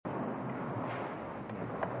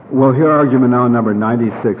We'll hear argument now number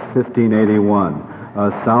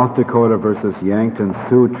 96-1581, South Dakota versus Yankton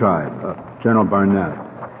Sioux Tribe. General Barnett.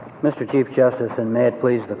 Mr. Chief Justice, and may it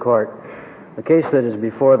please the Court, the case that is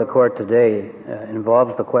before the Court today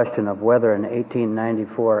involves the question of whether an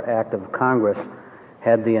 1894 Act of Congress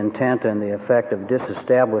had the intent and the effect of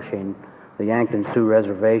disestablishing the Yankton Sioux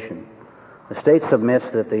Reservation. The state submits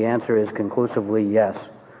that the answer is conclusively yes,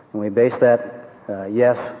 and we base that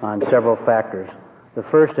yes on several factors. The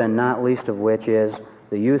first and not least of which is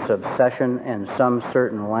the use of session and some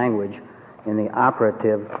certain language in the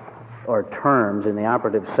operative or terms in the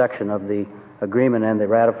operative section of the agreement and the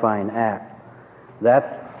ratifying act.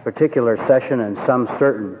 That particular session and some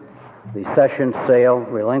certain, the cession, sale,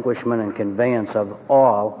 relinquishment, and conveyance of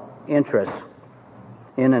all interests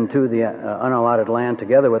in and to the unallotted land,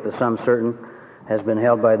 together with the some certain, has been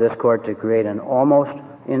held by this Court to create an almost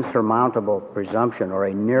insurmountable presumption, or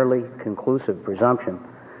a nearly conclusive presumption.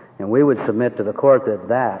 And we would submit to the Court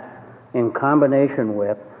that, in combination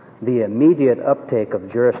with the immediate uptake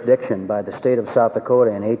of jurisdiction by the state of South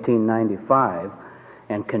Dakota in 1895,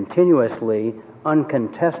 and continuously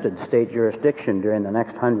uncontested state jurisdiction during the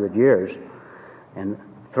next 100 years, and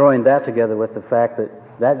throwing that together with the fact that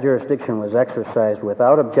that jurisdiction was exercised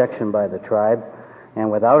without objection by the tribe and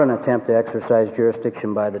without an attempt to exercise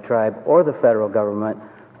jurisdiction by the tribe or the federal government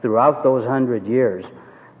throughout those 100 years.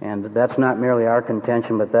 And that's not merely our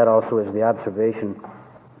contention, but that also is the observation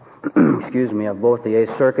of both the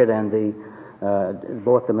Eighth Circuit and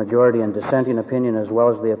both the majority and dissenting opinion, as well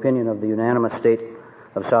as the opinion of the unanimous state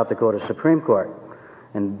of South Dakota Supreme Court.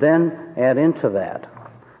 And then add into that,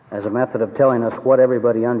 as a method of telling us what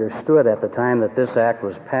everybody understood at the time that this act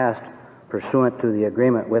was passed pursuant to the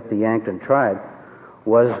agreement with the Yankton tribe,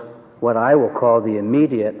 was what I will call the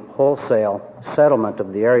immediate wholesale settlement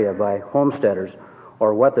of the area by homesteaders,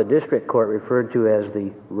 or what the district court referred to as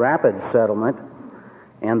the rapid settlement,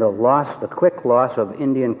 and the quick loss of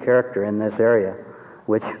Indian character in this area,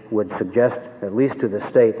 which would suggest, at least to the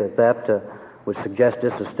state, that would suggest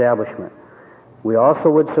disestablishment. We also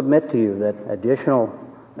would submit to you that additional...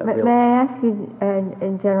 May I ask you,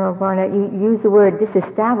 in General Barnett, you use the word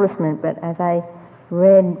disestablishment, but as I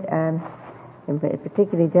read,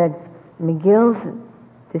 particularly Judge McGill's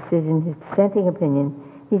decision, his dissenting opinion,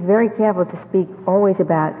 he's very careful to speak always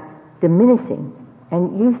about diminishing.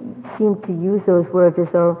 And you seem to use those words as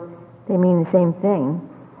though they mean the same thing.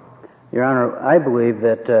 Your Honor, I believe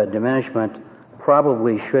that diminishment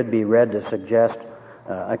probably should be read to suggest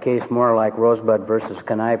a case more like Rosebud versus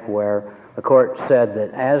Knipe, where the court said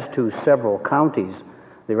that as to several counties,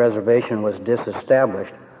 the reservation was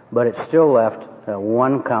disestablished, but it still left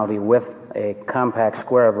one county with a compact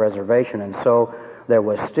square of reservation, and so there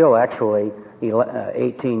was still actually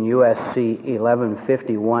 18 U.S.C.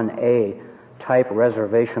 1151A type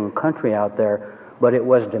reservation country out there, but it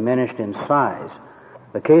was diminished in size.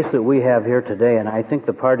 The case that we have here today, and I think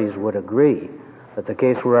the parties would agree that the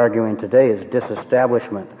case we're arguing today is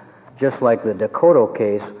disestablishment, just like the Dakota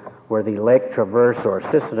case where the Lake Traverse or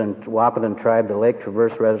Sisseton-Wahpeton tribe, the Lake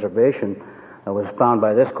Traverse Reservation, was found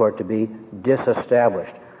by this court to be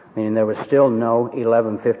disestablished, meaning there was still no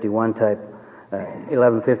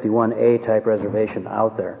 1151A type reservation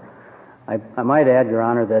out there. I might add, Your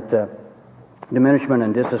Honor, that diminishment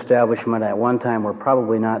and disestablishment at one time were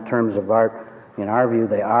probably not terms of art. In our view,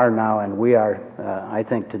 they are now, and we are, I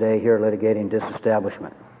think, today here litigating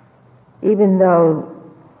disestablishment. Even though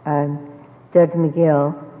Judge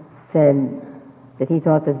McGill said that he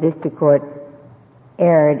thought the district court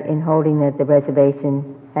erred in holding that the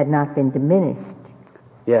reservation had not been diminished.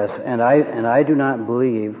 Yes, and I do not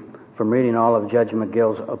believe, from reading all of Judge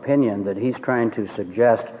McGill's opinion, that he's trying to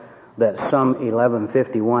suggest that some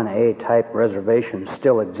 1151A type reservation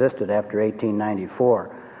still existed after 1894.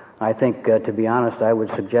 I think, to be honest, I would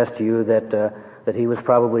suggest to you that he was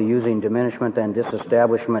probably using diminishment and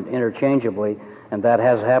disestablishment interchangeably, and that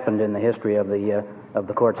has happened in the history of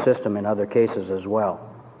the court system in other cases as well.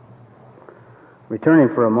 Returning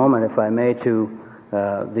for a moment, if I may, to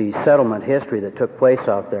the settlement history that took place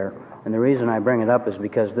out there, and the reason I bring it up is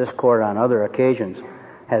because this court on other occasions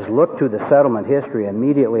has looked to the settlement history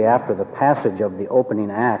immediately after the passage of the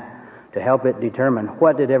opening act to help it determine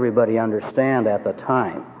what did everybody understand at the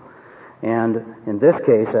time. And in this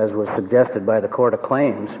case, as was suggested by the Court of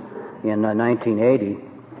Claims in 1980,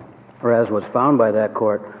 or as was found by that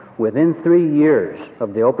court, within 3 years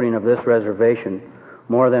of the opening of this reservation,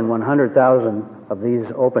 more than 100,000 of these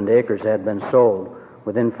opened acres had been sold.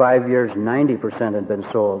 Within 5 years, 90% had been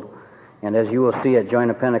sold. And as you will see at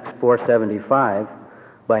Joint Appendix 475,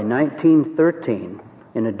 by 1913,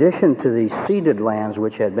 in addition to the ceded lands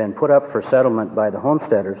which had been put up for settlement by the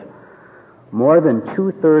homesteaders, more than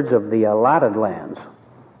two-thirds of the allotted lands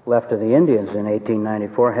left to the Indians in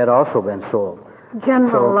 1894 had also been sold.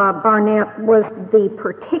 General Barnett, was the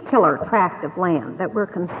particular tract of land that we're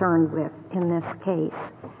concerned with in this case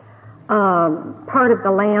part of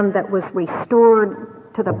the land that was restored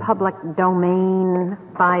to the public domain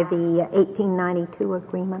by the 1892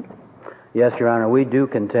 agreement? Yes, Your Honor, we do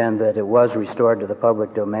contend that it was restored to the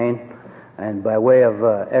public domain, and by way of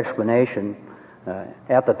explanation,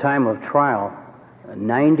 at the time of trial,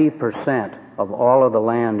 90% of all of the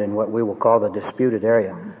land in what we will call the disputed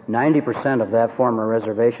area, 90% of that former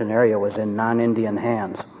reservation area was in non-Indian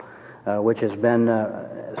hands, which has been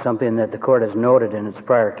something that the court has noted in its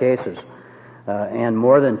prior cases. And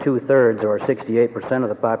more than two-thirds, or 68% of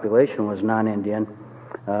the population, was non-Indian,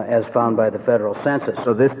 as found by the federal census.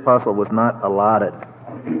 So this parcel was not allotted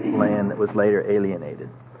land that was later alienated?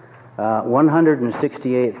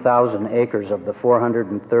 168,000 acres of the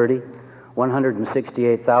 430,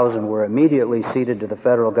 168,000 were immediately ceded to the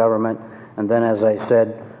federal government, and then, as I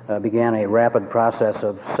said, began a rapid process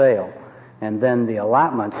of sale. And then the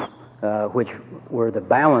allotments, which were the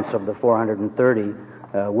balance of the 430,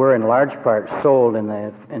 were in large part sold in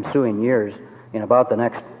the ensuing years. In about the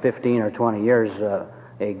next 15 or 20 years,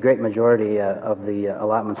 a great majority of the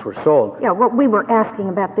allotments were sold. Yeah, well, we were asking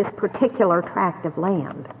about this particular tract of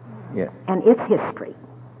land and its history.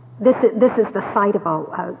 This is the site of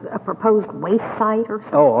a proposed waste site or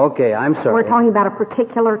something? Oh, okay, I'm sorry. We're talking about a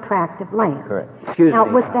particular tract of land. Correct. Excuse now,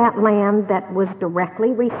 me. was that land that was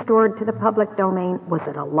directly restored to the public domain, was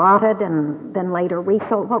it allotted and then later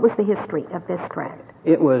resold? What was the history of this tract?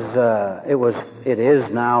 It is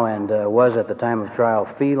now and was at the time of trial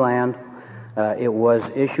fee land. It was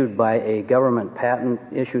issued by a government patent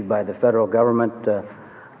issued by the federal government.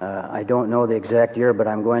 I don't know the exact year, but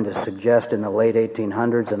I'm going to suggest in the late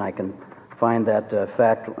 1800s, and I can find that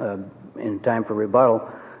fact in time for rebuttal.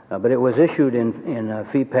 But it was issued in a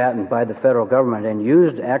fee patent by the federal government and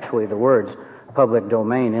used actually the words public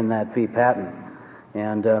domain in that fee patent.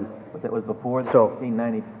 And but that was before the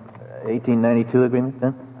 1892 agreement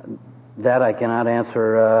then? That I cannot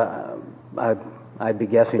answer. I'd be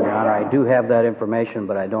guessing, Your Honor. I do have that information,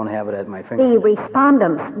 but I don't have it at my fingertips. The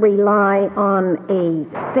respondents rely on a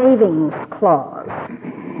savings clause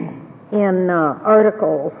in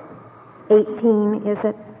Article 18, is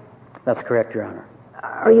it? That's correct, Your Honor.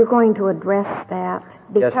 Are you going to address that?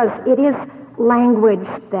 Because it is language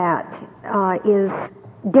that is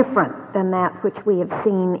different than that which we have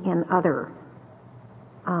seen in other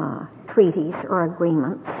treaties or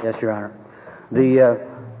agreements. Yes, Your Honor.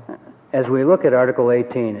 As we look at Article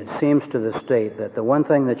 18, it seems to the state that the one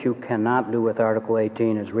thing that you cannot do with Article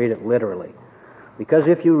 18 is read it literally. Because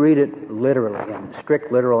if you read it literally, in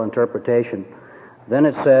strict literal interpretation, then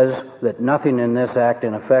it says that nothing in this act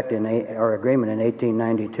in effect or agreement in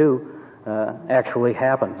 1892 actually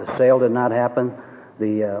happened. The sale did not happen.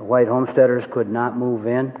 The white homesteaders could not move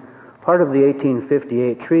in. Part of the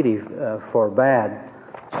 1858 treaty forbade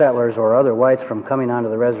settlers or other whites from coming onto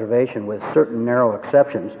the reservation with certain narrow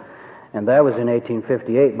exceptions. And that was in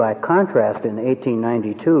 1858. By contrast, in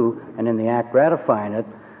 1892, and in the act ratifying it,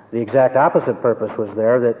 the exact opposite purpose was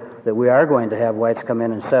there, that we are going to have whites come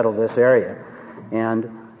in and settle this area.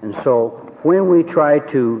 And so when we try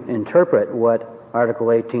to interpret what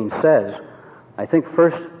Article 18 says, I think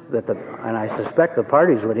first and I suspect the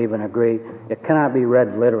parties would even agree, it cannot be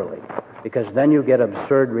read literally, because then you get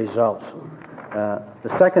absurd results.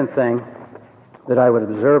 The second thing that I would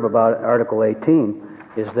observe about Article 18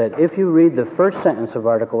 is that if you read the first sentence of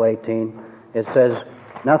Article 18, it says,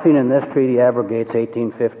 nothing in this treaty abrogates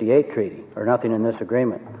 1858 treaty, or nothing in this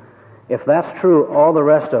agreement. If that's true, all the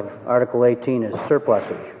rest of Article 18 is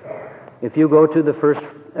surplusage. If you go to the first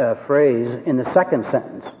phrase in the second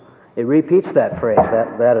sentence, it repeats that phrase,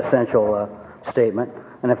 that essential statement.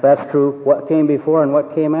 And if that's true, what came before and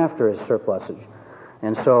what came after is surplusage.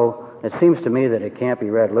 And so it seems to me that it can't be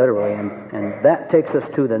read literally. And that takes us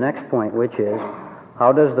to the next point, which is,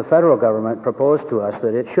 how does the federal government propose to us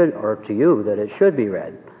that it should, or to you, that it should be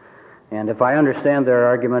read? And if I understand their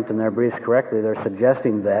argument and their briefs correctly, they're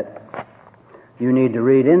suggesting that you need to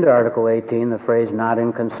read into Article 18 the phrase not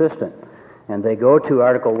inconsistent. And they go to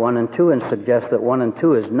Article 1 and 2 and suggest that 1 and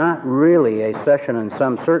 2 is not really a cession in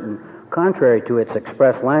some certain, contrary to its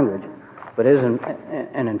express language, but isn't,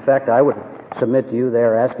 and in fact I would submit to you they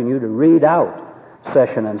are asking you to read out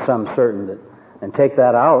cession in some certain, and take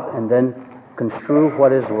that out and then construe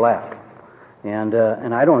what is left.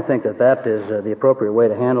 And I don't think that is the appropriate way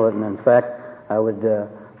to handle it. And in fact, I would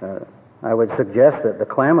suggest that the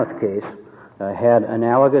Klamath case had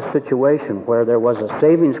analogous situation where there was a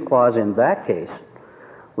savings clause in that case,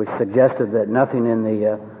 which suggested that nothing in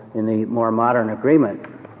the more modern agreement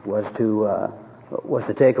was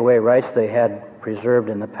to take away rights they had preserved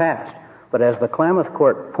in the past. But as the Klamath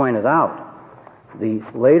Court pointed out, the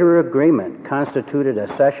later agreement constituted a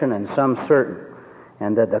cession and some certain,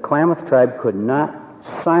 and that the Klamath tribe could not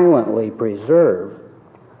silently preserve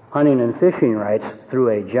hunting and fishing rights through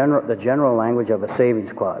the general language of a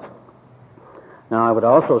savings clause. Now, I would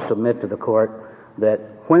also submit to the court that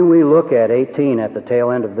when we look at 18 at the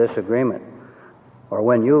tail end of this agreement, or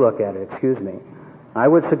when you look at it, I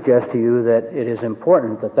would suggest to you that it is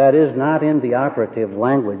important that that is not in the operative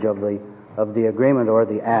language of the agreement or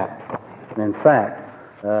the act. And in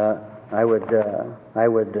fact, I would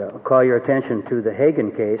call your attention to the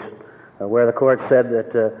Hagen case, where the court said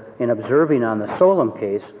that in observing on the Solem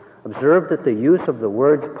case, observed that the use of the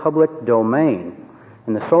words public domain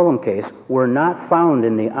in the Solem case were not found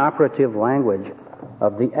in the operative language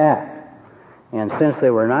of the act. And since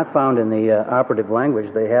they were not found in the operative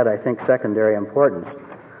language, they had, I think, secondary importance.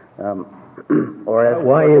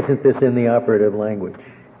 Why isn't this in the operative language?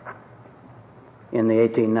 In the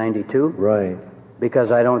 1892? Right.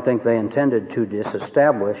 Because I don't think they intended to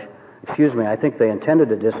disestablish. I think they intended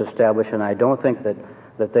to disestablish, and I don't think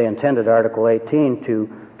that they intended Article 18 to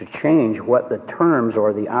change what the terms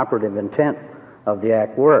or the operative intent of the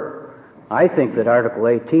act were. I think that Article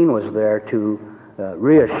 18 was there to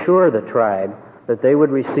reassure the tribe that they would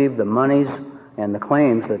receive the monies and the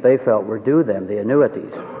claims that they felt were due them, the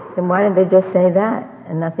annuities. Then why didn't they just say that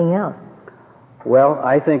and nothing else? Well,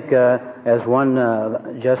 I think, as one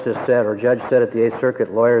justice said, or judge said at the Eighth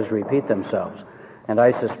Circuit, lawyers repeat themselves. And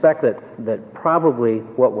I suspect that probably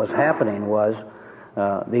what was happening was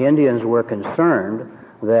the Indians were concerned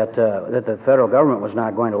that the federal government was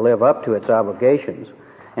not going to live up to its obligations,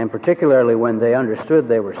 and particularly when they understood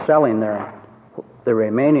they were selling the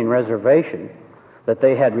remaining reservation that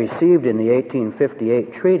they had received in the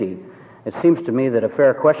 1858 treaty. It seems to me that a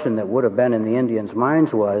fair question that would have been in the Indians'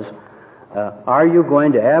 minds was, are you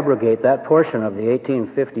going to abrogate that portion of the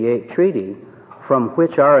 1858 treaty from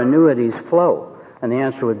which our annuities flow? And the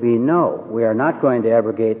answer would be no, we are not going to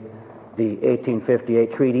abrogate the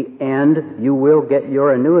 1858 treaty, and you will get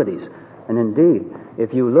your annuities. And indeed,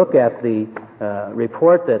 if you look at the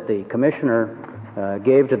report that the commissioner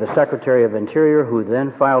gave to the Secretary of Interior, who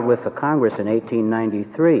then filed with the Congress in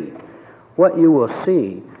 1893, what you will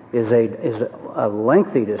see is a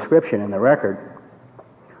lengthy description in the record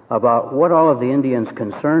about what all of the Indians'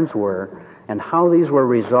 concerns were and how these were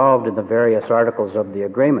resolved in the various articles of the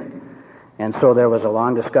agreement. And so there was a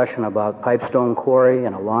long discussion about Pipestone Quarry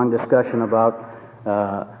and a long discussion about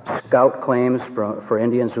scout claims for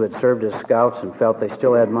Indians who had served as scouts and felt they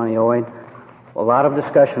still had money owing. A lot of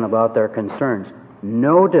discussion about their concerns.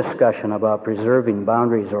 No discussion about preserving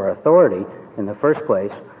boundaries or authority in the first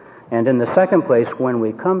place. And in the second place, when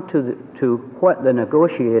we come to what the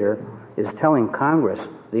negotiator is telling Congress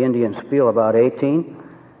the Indians feel about 18,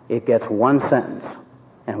 it gets one sentence,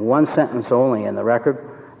 and one sentence only in the record.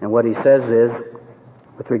 And what he says is,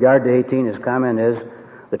 with regard to 18, his comment is,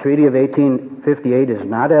 the Treaty of 1858 is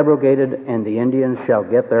not abrogated, and the Indians shall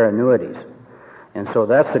get their annuities. And so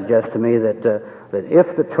that suggests to me that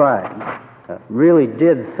if the tribe really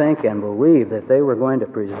did think and believe that they were going to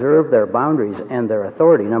preserve their boundaries and their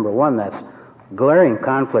authority, number one, that's glaring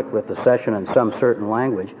conflict with the cession and some certain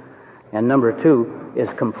language, and number two, is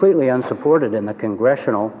completely unsupported in the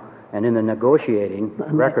congressional and in the negotiating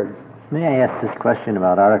record. May I ask this question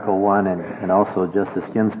about Article 1 and also Justice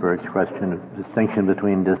Ginsburg's question of distinction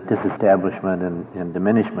between disestablishment and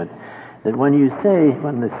diminishment? That when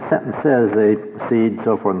the sentence says they cede,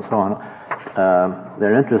 so forth and so on,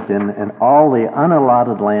 their interest in all the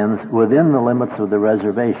unallotted lands within the limits of the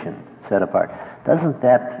reservation set apart, doesn't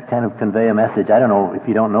that kind of convey a message? I don't know if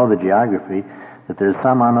you don't know the geography, that there's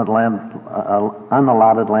some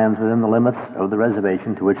unallotted lands within the limits of the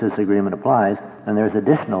reservation to which this agreement applies, and there's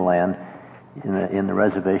additional land in the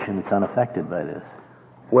reservation that's unaffected by this.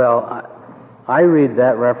 Well, I read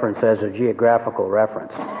that reference as a geographical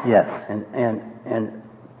reference. Yes. And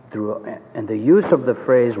the use of the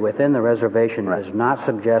phrase within the reservation does not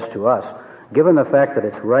suggest to us, given the fact that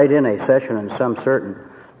it's right in a cession and some certain,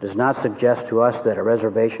 does not suggest to us that a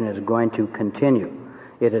reservation is going to continue.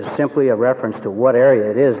 It is simply a reference to what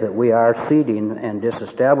area it is that we are ceding and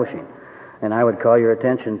disestablishing. And I would call your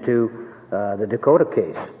attention to the Dakota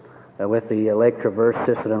case with the Lake Traverse,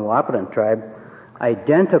 Sisseton, Wahpeton tribe,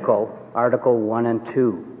 identical Article 1 and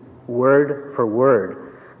 2, word for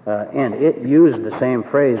word. And it used the same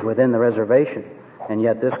phrase within the reservation. And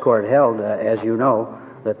yet this court held, as you know,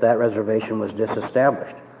 that reservation was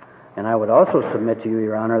disestablished. And I would also submit to you,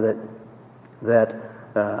 Your Honor, that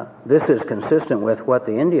this is consistent with what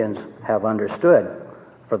the Indians have understood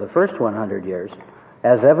for the first 100 years,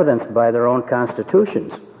 as evidenced by their own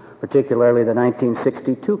constitutions, particularly the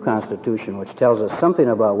 1962 Constitution, which tells us something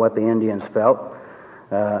about what the Indians felt.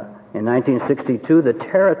 In 1962, the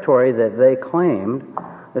territory that they claimed,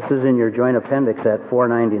 this is in your joint appendix at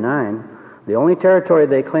 499, the only territory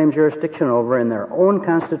they claimed jurisdiction over in their own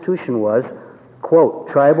Constitution was, quote,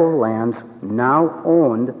 tribal lands now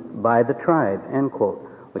owned by the tribe, end quote,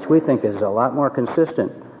 which we think is a lot more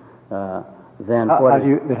consistent than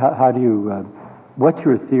what's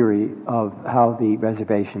your theory of how the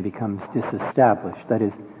reservation becomes disestablished? That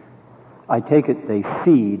is, I take it they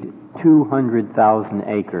cede 200,000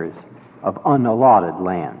 acres of unallotted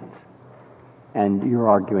lands, and you're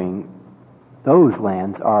arguing those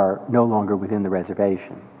lands are no longer within the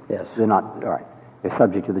reservation. Yes. They're not, all right. They're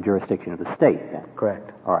subject to the jurisdiction of the state, then.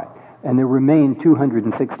 Correct. All right. And there remain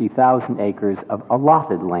 260,000 acres of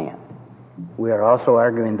allotted land. We are also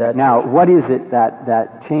arguing that... Now, what is it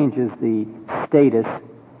that changes the status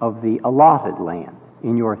of the allotted land,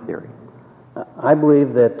 in your theory? I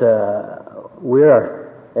believe that we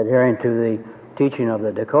are adhering to the teaching of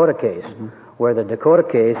the Dakota case, where the Dakota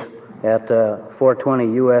case at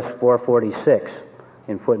 420 U.S. 446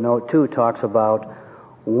 in footnote 2 talks about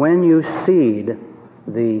when you cede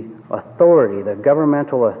the authority, the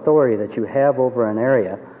governmental authority that you have over an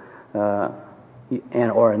area,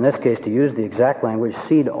 or in this case, to use the exact language,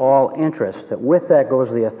 cede all interest, that with that goes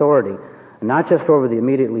the authority, not just over the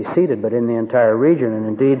immediately ceded, but in the entire region. And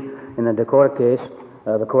indeed, in the Dakota case,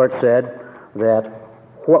 the court said that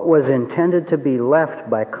what was intended to be left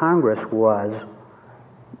by Congress was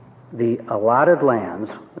the allotted lands,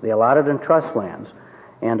 the allotted and trust lands.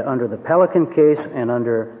 And under the Pelican case and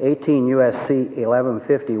under 18 U.S.C.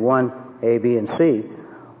 1151 A, B, and C,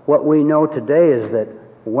 what we know today is that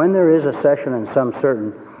when there is a cession and some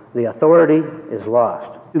certain, the authority is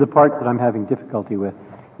lost. The part that I'm having difficulty with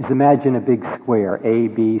is imagine a big square, A,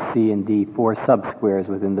 B, C, and D, 4 subsquares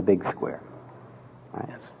within the big square. Right.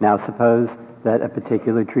 Yes. Now suppose that a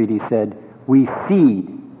particular treaty said, we cede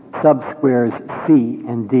subsquares C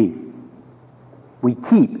and D. We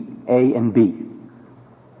keep A and B.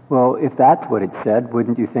 Well, if that's what it said,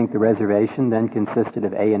 wouldn't you think the reservation then consisted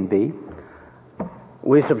of A and B?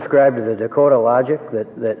 We subscribe to the Dakota logic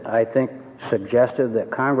that I think suggested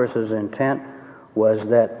that Congress's intent was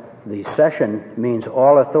that the cession means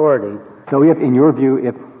all authority. So if, in your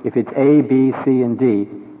view, if it's A, B, C, and D,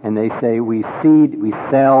 and they say we cede, we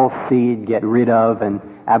sell, cede, get rid of, and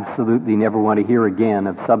absolutely never want to hear again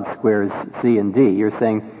of subsquares C and D, you're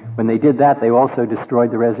saying when they did that, they also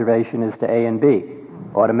destroyed the reservation as to A and B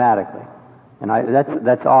automatically. And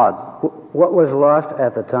that's odd. What was lost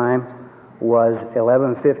at the time was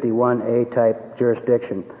 1151A type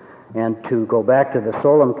jurisdiction. And to go back to the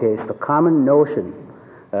Solem case, the common notion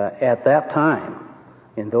at that time,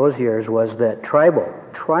 in those years, was that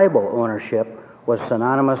tribal ownership was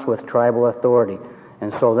synonymous with tribal authority.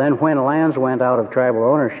 And so then when lands went out of tribal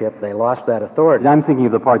ownership, they lost that authority. And I'm thinking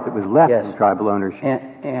of the part that was left in tribal ownership.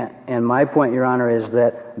 And my point, Your Honor, is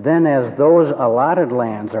that then as those allotted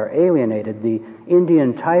lands are alienated, the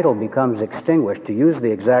Indian title becomes extinguished. To use the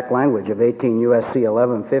exact language of 18 U.S.C.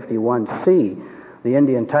 1151C, the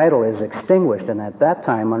Indian title is extinguished. And at that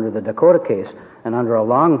time, under the Dakota case, and under a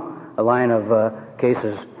line of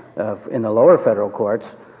cases in the lower federal courts,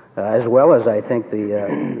 as well as I think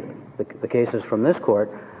the cases from this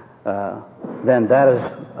court, then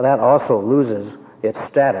that also loses its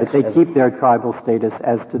status. But they keep their tribal status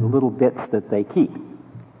as to the little bits that they keep.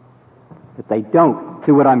 But they don't.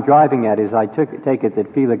 See, what I'm driving at is I take it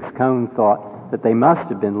that Felix Kohn thought that they must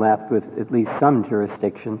have been left with at least some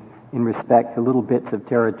jurisdiction in respect to little bits of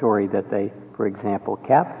territory that they, for example,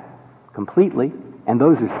 kept completely, and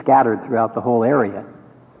those are scattered throughout the whole area.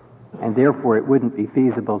 And therefore it wouldn't be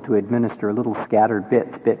feasible to administer little scattered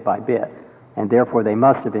bits, bit by bit. And therefore they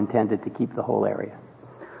must have intended to keep the whole area.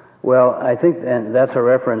 Well, I think and that's a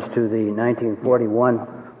reference to the 1941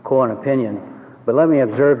 Cohen opinion. But let me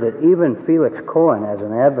observe that even Felix Cohen, as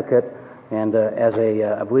an advocate and as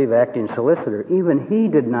I believe, acting solicitor, even he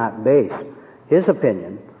did not base his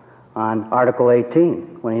opinion on Article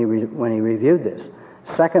 18 when he reviewed this.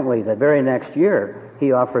 Secondly, the very next year,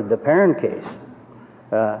 he offered the Perrin case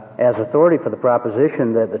as authority for the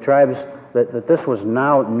proposition that the tribes, that this was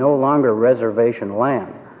now no longer reservation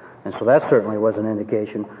land. And so that certainly was an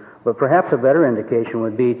indication. But perhaps a better indication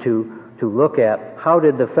would be to look at how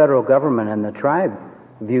did the federal government and the tribe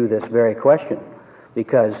view this very question.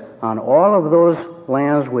 Because on all of those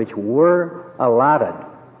lands which were allotted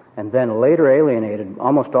and then later alienated,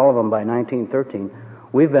 almost all of them by 1913.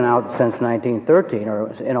 We've been out since 1913,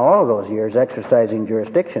 or in all of those years, exercising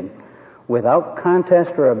jurisdiction without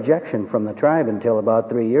contest or objection from the tribe until about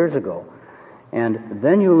 3 years ago. And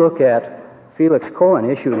then you look at Felix Cohen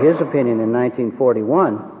issued his opinion in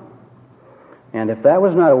 1941, and if that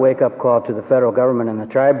was not a wake-up call to the federal government and the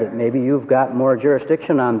tribe that maybe you've got more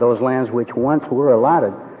jurisdiction on those lands which once were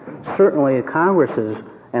allotted, certainly Congress's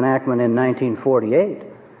enactment in 1948,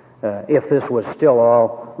 if this was still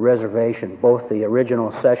all reservation, both the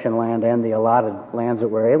original cession land and the allotted lands that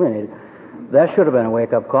were alienated, that should have been a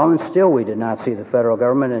wake-up call, and still we did not see the federal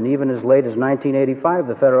government, and even as late as 1985,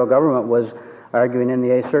 the federal government was arguing in the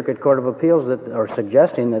 8th Circuit Court of Appeals or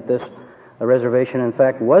suggesting that this reservation, in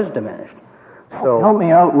fact, was diminished. So, help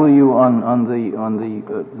me out, will you, on the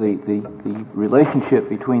relationship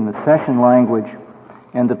between the cession language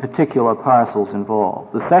and the particular parcels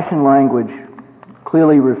involved. The cession language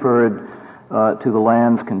clearly referred to the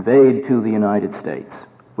lands conveyed to the United States,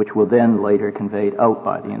 which were then later conveyed out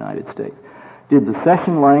by the United States. Did the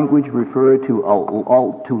cession language refer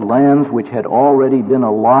to lands which had already been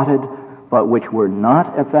allotted, but which were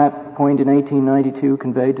not at that point in 1892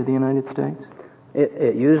 conveyed to the United States?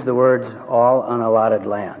 It used the words all unallotted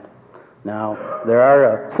land. Now, there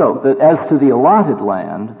are... So, that as to the allotted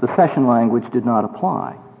land, the cession language did not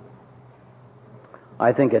apply.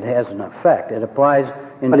 I think it has an effect. It applies...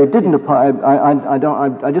 But it didn't apply.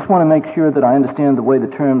 I just want to make sure that I understand the way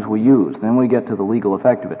the terms were used. Then we get to the legal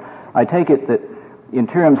effect of it. I take it that in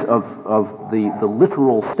terms of the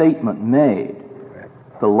literal statement made,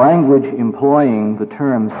 the language employing the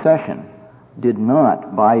term cession did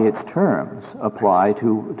not, by its terms, apply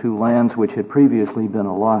to lands which had previously been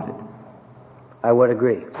allotted. I would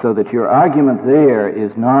agree. So that your argument there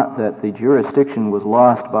is not that the jurisdiction was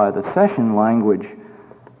lost by the cession language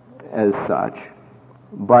as such,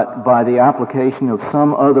 but by the application of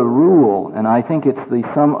some other rule, and I think it's the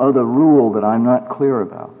some other rule that I'm not clear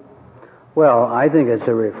about. Well, I think it's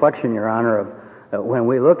a reflection, Your Honor, of when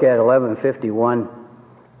we look at 1151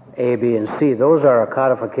 A, B, and C, those are a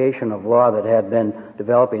codification of law that had been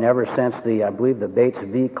developing ever since I believe the Bates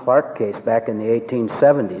v. Clark case back in the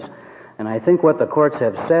 1870s. And I think what the courts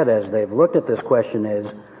have said as they've looked at this question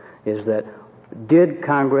is that did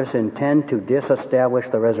Congress intend to disestablish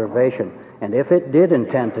the reservation? And if it did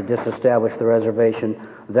intend to disestablish the reservation,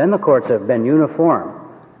 then the courts have been uniform.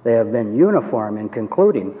 They have been uniform in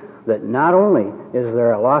concluding that not only is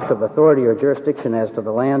there a loss of authority or jurisdiction as to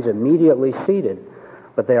the lands immediately ceded,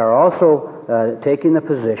 but they are also taking the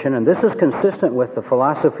position, and this is consistent with the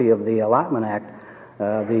philosophy of the Allotment Act,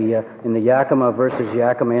 in the Yakima versus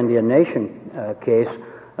Yakima Indian Nation case,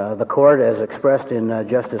 the court, as expressed in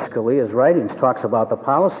Justice Scalia's writings, talks about the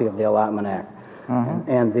policy of the Allotment Act.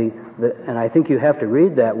 Mm-hmm. And I think you have to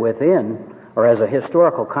read that within, or as a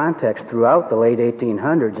historical context throughout the late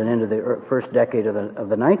 1800s and into the first decade of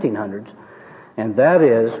the 1900s, and that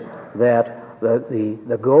is that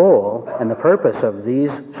the goal and the purpose of these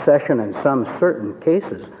cession and some certain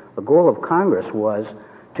cases, the goal of Congress was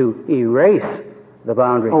to erase the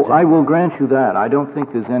boundaries. Oh, I will grant you that. I don't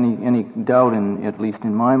think there's any doubt, at least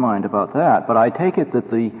in my mind, about that. But I take it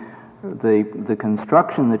that the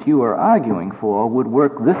construction that you are arguing for would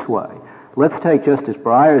work this way. Let's take Justice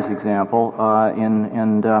Breyer's example,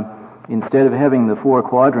 and instead of having the four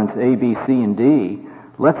quadrants A, B, C, and D,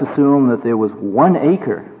 let's assume that there was 1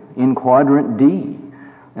 acre in quadrant D,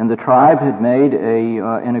 and the tribe had made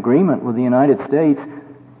an agreement with the United States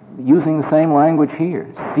using the same language here,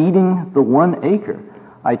 ceding the 1 acre.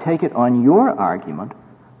 I take it on your argument,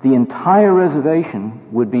 the entire reservation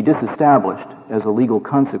would be disestablished as a legal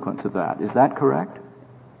consequence of that. Is that correct?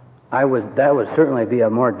 That would certainly be a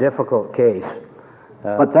more difficult case.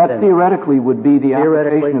 But that theoretically would be the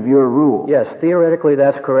application of your rule. Yes, theoretically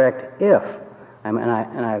that's correct if, and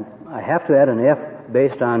I have to add an if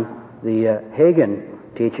based on the Hagen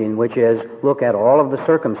teaching, which is look at all of the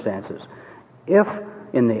circumstances. If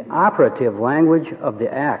in the operative language of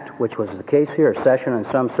the Act, which was the case here, cession and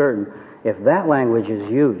some certain, if that language is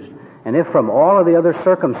used, and if from all of the other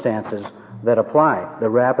circumstances that apply, the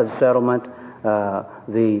rapid settlement,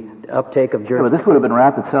 the uptake of jurisdiction... But this would have been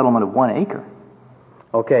rapid settlement of 1 acre.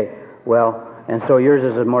 Okay, well, and so yours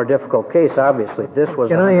is a more difficult case, obviously. This was...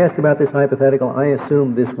 Can I ask about this hypothetical? I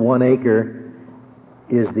assume this 1 acre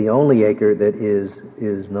is the only acre that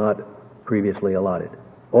is not previously allotted.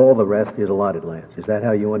 All the rest is allotted lands. Is that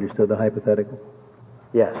how you understood the hypothetical?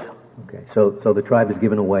 Yes. Okay, so the tribe has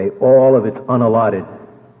given away all of its unallotted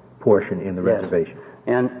portion in the reservation.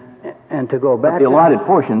 And to go back... But the allotted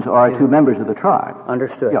portions are to members of the tribe.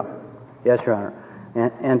 Understood. Yeah. Yes, Your Honor.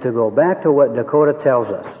 And to go back to what Dakota tells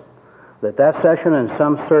us, that cession in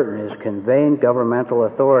some certain is conveying governmental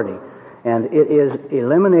authority, and it is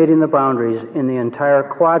eliminating the boundaries in the entire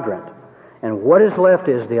quadrant. And what is left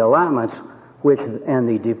is the allotments and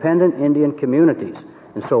the dependent Indian communities.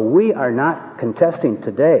 And so we are not contesting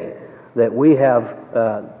today that we have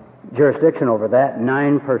jurisdiction over that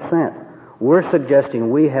 9%. We're suggesting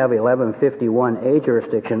we have 1151A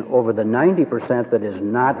jurisdiction over the 90% that is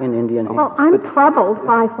not in Indian hands. Well, I'm troubled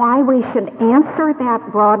by why we should answer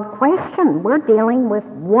that broad question. We're dealing with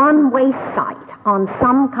one waste site on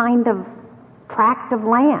some kind of tract of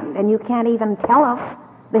land, and you can't even tell us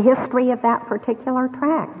the history of that particular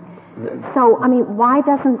tract. So, I mean, why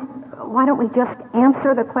don't we just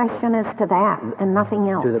answer the question as to that and nothing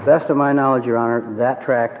else? To the best of my knowledge, Your Honor, that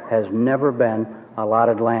tract has never been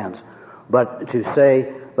allotted lands. But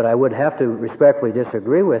I would have to respectfully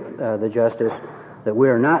disagree with the Justice that we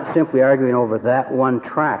are not simply arguing over that one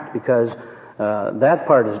tract, because that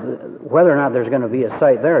part is, whether or not there's going to be a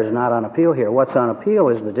site there is not on appeal here. What's on appeal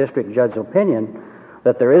is the district judge's opinion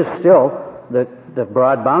that there is still the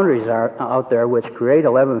broad boundaries are out there which create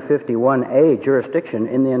 1151A jurisdiction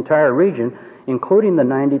in the entire region, including the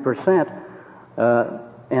 90%.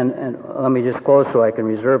 And let me just close so I can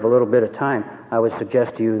reserve a little bit of time. I would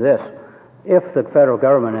suggest to you this. If the federal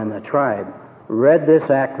government and the tribe read this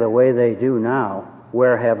act the way they do now,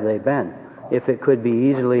 where have they been? If it could be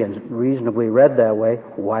easily and reasonably read that way,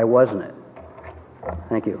 why wasn't it?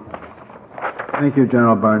 Thank you. Thank you,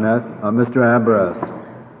 General Barnett. Mr. Ambrose.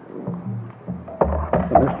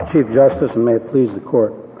 Mr. Chief Justice, and may it please the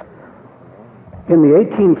Court. In the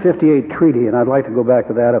 1858 treaty, and I'd like to go back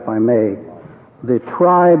to that if I may, the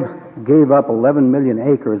tribe gave up 11 million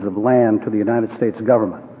acres of land to the United States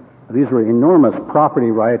government. These were enormous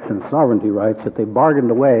property rights and sovereignty rights that they bargained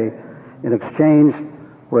away in exchange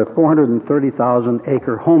for a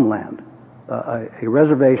 430,000-acre homeland, a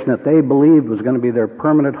reservation that they believed was going to be their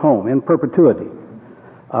permanent home in perpetuity.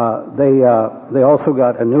 They also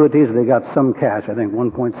got annuities. They got some cash, I think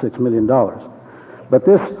 $1.6 million. But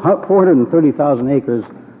this 430,000 acres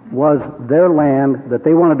was their land that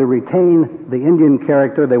they wanted to retain the Indian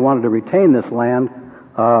character. They wanted to retain this land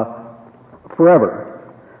forever.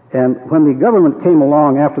 And when the government came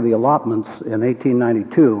along after the allotments in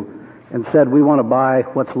 1892 and said, we want to buy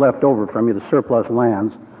what's left over from you, the surplus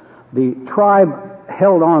lands, the tribe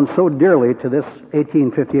held on so dearly to this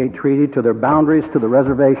 1858 treaty, to their boundaries, to the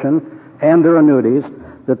reservation, and their annuities,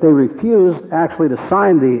 that they refused actually to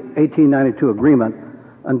sign the 1892 agreement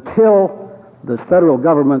until the federal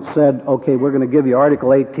government said, okay, we're going to give you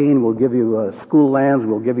Article 18, we'll give you school lands,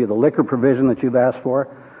 we'll give you the liquor provision that you've asked for.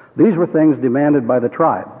 These were things demanded by the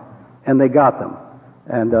tribe, and they got them.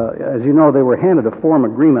 And as you know, they were handed a form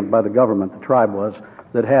agreement by the government, the tribe was,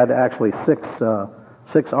 that had actually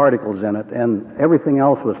six articles in it, and everything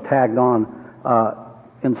else was tagged on,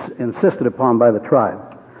 insisted upon by the tribe.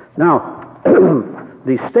 Now,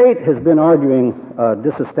 the state has been arguing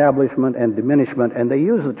disestablishment and diminishment, and they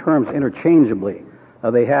use the terms interchangeably.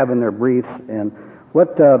 They have in their briefs, and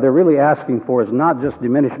what they're really asking for is not just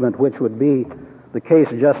diminishment, which would be the case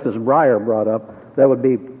Justice Breyer brought up. That would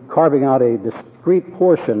be carving out a discrete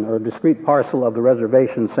portion or discrete parcel of the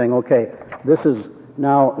reservation, saying, okay, this is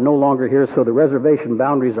now no longer here, so the reservation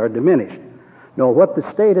boundaries are diminished. No, what the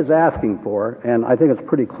state is asking for, and I think it's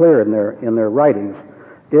pretty clear in their writings,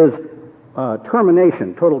 is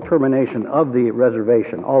termination, total termination of the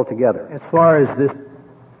reservation altogether. As far as this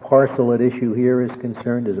parcel at issue here is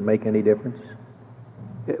concerned, does it make any difference?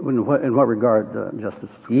 In what regard, Justice?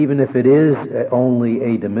 Even if it is only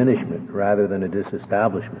a diminishment rather than a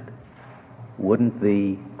disestablishment, wouldn't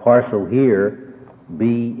the parcel here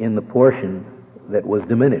be in the portion that was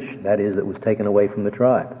diminished, that is, that was taken away from the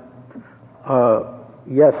tribe?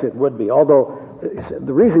 Yes, it would be. Although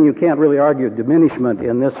the reason you can't really argue diminishment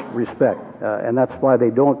in this respect, and that's why they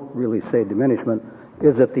don't really say diminishment,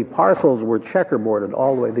 is that the parcels were checkerboarded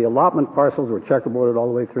all the way. The allotment parcels were checkerboarded all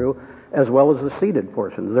the way through, as well as the ceded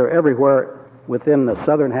portions. They're everywhere within the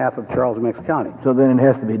southern half of Charles Mix County. So then it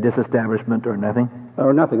has to be disestablishment or nothing?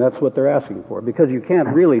 Or nothing. That's what they're asking for, because you can't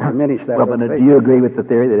really diminish that. Well, but do you agree with the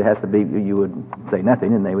theory that it has to be, you would say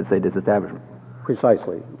nothing and they would say disestablishment?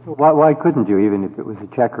 Precisely. Why couldn't you, even if it was a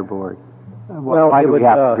checkerboard? Why do we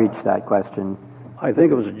have to reach that question? I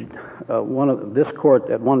think it was this court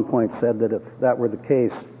at one point said that if that were the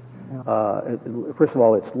case, first of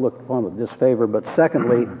all, it's looked upon with disfavor, but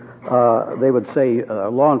secondly, they would say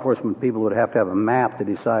law enforcement people would have to have a map to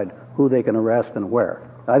decide who they can arrest and where.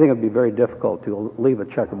 I think it would be very difficult to leave a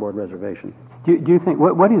checkerboard reservation. Do you think,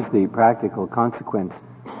 what is the practical consequence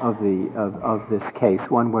of this case,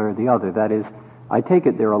 one way or the other? That is, I take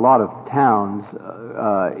it there are a lot of towns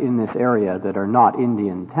in this area that are not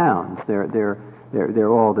Indian towns. They're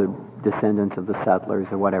all the descendants of the settlers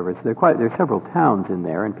or whatever. So there are several towns in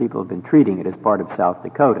there, and people have been treating it as part of South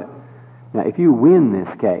Dakota. Now, if you win this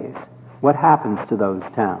case, what happens to those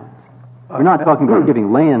towns? We're not talking about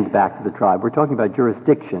giving land back to the tribe. We're talking about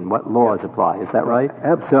jurisdiction, what laws apply. Is that right?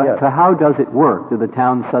 Absolutely. So how does it work? Do the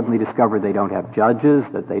towns suddenly discover they don't have judges,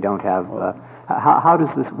 that they don't have... how does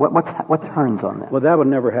this... What turns on that? Well, that would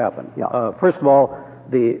never happen. Yeah. First of all,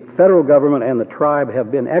 the federal government and the tribe have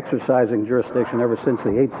been exercising jurisdiction ever since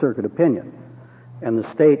the Eighth Circuit opinion. And the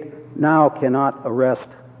state now cannot arrest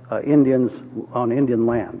Indians on Indian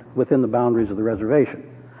land within the boundaries of the reservation.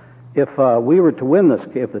 If we were to win this,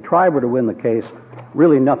 if the tribe were to win the case,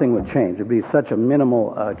 really nothing would change. It would be such a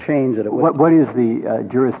minimal change that it would... What is the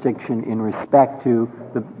jurisdiction in respect to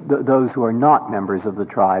those who are not members of the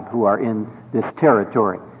tribe who are in this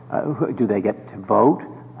territory? Do they get to vote?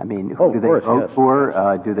 I mean, who do they vote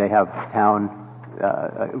for? Do they have town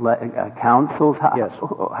councils? Yes.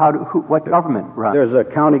 What government runs? There's a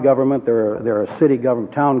county government, there are city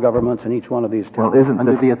government, town governments in each one of these towns. Well, isn't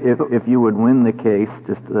this, if you would win the case,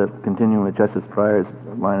 just continuing with Justice Pryor's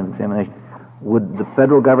line of examination, would the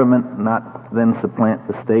federal government not then supplant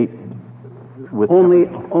the state?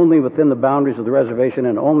 Only within the boundaries of the reservation,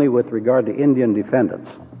 and only with regard to Indian defendants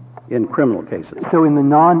in criminal cases. So in the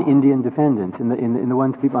non-Indian defendants, in the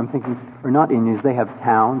ones people I'm thinking are not Indians, they have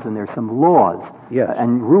towns and there's some laws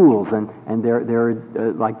and rules, and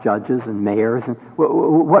they're like judges and mayors. And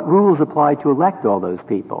what rules apply to elect all those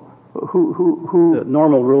people? Who the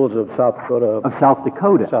normal rules of South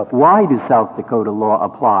Dakota. Why does South Dakota law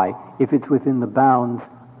apply if it's within the bounds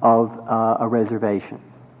of a reservation?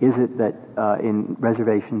 Is it that in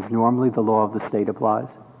reservations normally the law of the state applies?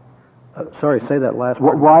 Sorry, say that last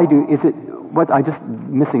part. I'm just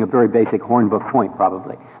missing a very basic Hornbook point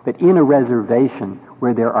probably, that in a reservation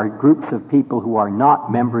where there are groups of people who are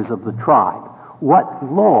not members of the tribe, what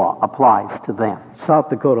law applies to them? South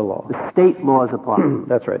Dakota law. The state laws apply.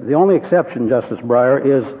 That's right. The only exception, Justice Breyer,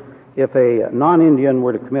 is if a non-Indian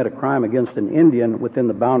were to commit a crime against an Indian within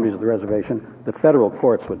the boundaries of the reservation, the federal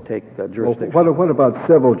courts would take jurisdiction. Well, what about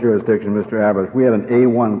civil jurisdiction, Mr. Abbott? We had an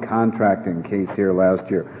A1 contracting case here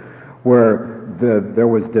last year where there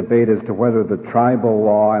was debate as to whether the tribal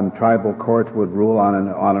law and tribal courts would rule on an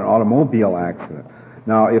automobile accident.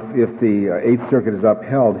 Now, if the Eighth Circuit is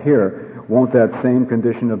upheld here, won't that same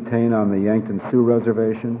condition obtain on the Yankton Sioux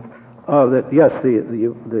reservation? Yes,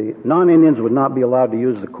 the non-Indians would not be allowed to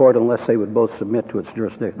use the court unless they would both submit to its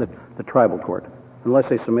jurisdiction, the tribal court, unless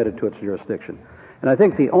they submitted to its jurisdiction. And I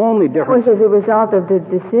think the only difference... Of course, as a result of the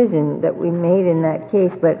decision that we made in that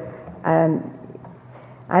case, but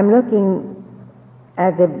I'm looking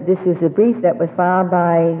at this is a brief that was filed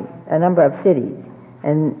by a number of cities,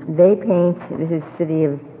 and they paint, this is City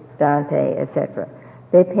of Dante, etc.,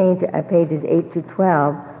 they paint pages 8 to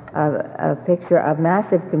 12 a picture of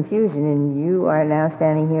massive confusion, and you are now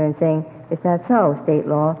standing here and saying it's not so. State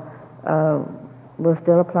law will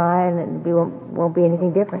still apply, and it won't be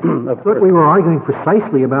anything different. But we were arguing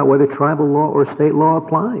precisely about whether tribal law or state law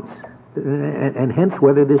applies, and hence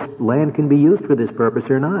whether this land can be used for this purpose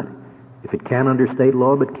or not. If it can under state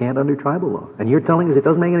law, but can't under tribal law. And you're telling us it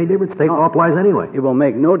doesn't make any difference. State law applies anyway. It will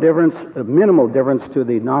make no difference, a minimal difference to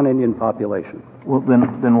the non-Indian population. Well,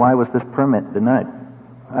 then why was this permit denied?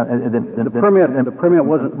 The permit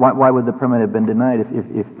wasn't... Why would the permit have been denied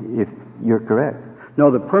if you're correct?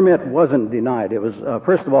 No, the permit wasn't denied. It was,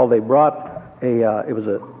 first of all, they brought it was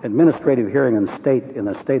an administrative hearing in the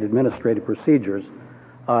state administrative procedures,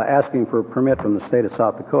 asking for a permit from the state of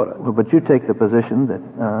South Dakota. Well, but you take the position that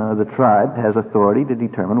the tribe has authority to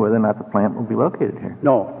determine whether or not the plant will be located here.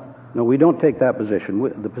 No, we don't take that position.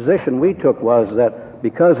 The position we took was that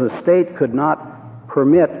because the state could not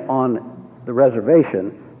permit on the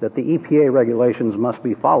reservation, that the EPA regulations must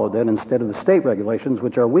be followed then instead of the state regulations,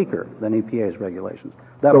 which are weaker than EPA's regulations.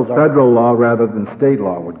 So federal law rather than state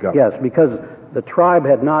law would govern? Yes, because the tribe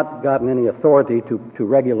had not gotten any authority to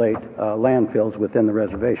regulate landfills within the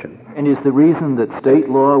reservation. And is the reason that state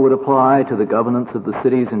law would apply to the governance of the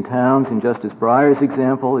cities and towns in Justice Breyer's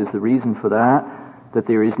example, is the reason for that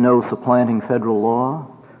there is no supplanting federal law?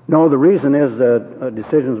 No, the reason is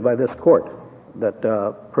decisions by this court that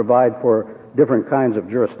provide for different kinds of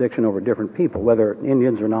jurisdiction over different people, whether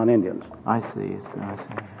Indians or non-Indians. I see.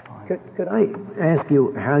 Could I ask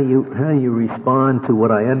you how you respond to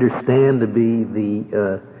what I understand to be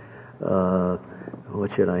the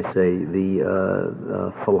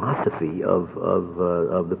philosophy of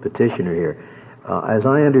the petitioner here? As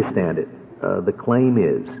I understand it, the claim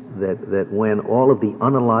is that when all of the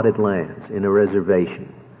unallotted lands in a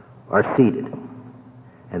reservation are ceded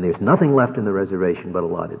and there's nothing left in the reservation but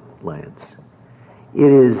allotted lands,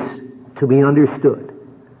 it is to be understood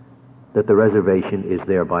that the reservation is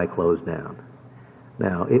thereby closed down.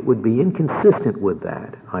 Now, it would be inconsistent with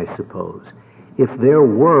that, I suppose, if there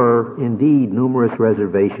were indeed numerous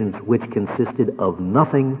reservations which consisted of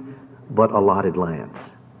nothing but allotted lands,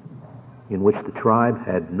 in which the tribe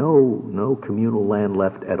had no communal land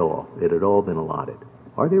left at all. It had all been allotted.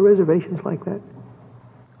 Are there reservations like that?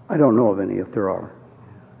 I don't know of any, if there are.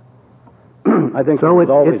 I think so.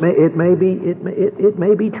 It may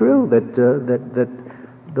be true that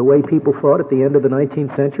the way people thought at the end of the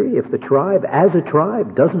 19th century, if the tribe, as a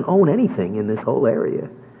tribe, doesn't own anything in this whole area,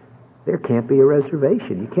 there can't be a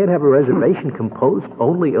reservation. You can't have a reservation composed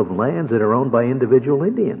only of lands that are owned by individual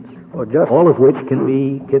Indians, all of which can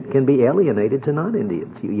be alienated to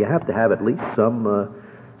non-Indians. You have to have at least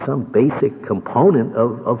some basic component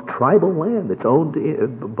of tribal land that's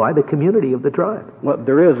owned by the community of the tribe. Well,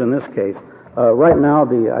 there is in this case. Right now,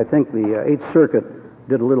 I think the Eighth Circuit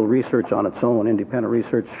did a little research on its own, independent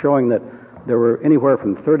research, showing that there were anywhere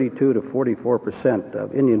from 32 to 44%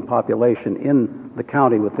 of Indian population in the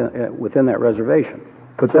county within that reservation.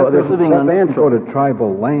 But that doesn't go to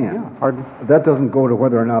tribal land. Yeah. That doesn't go to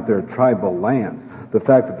whether or not they're tribal lands. The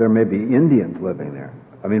fact that there may be Indians living there.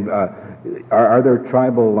 I mean, are there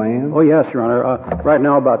tribal lands? Oh, yes, Your Honor. Right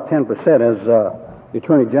now, about 10%, as the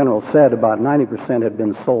Attorney General said, about 90% had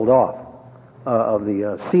been sold off of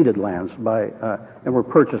the ceded lands and were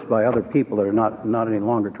purchased by other people that are not any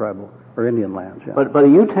longer tribal or Indian lands. Yeah. But are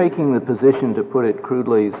you taking the position, to put it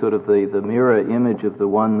crudely, sort of the mirror image of the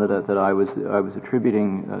one that I was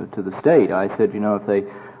attributing to the state? I said, if they,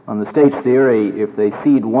 on the state's theory, if they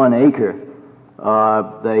cede 1 acre,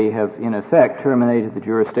 they have in effect terminated the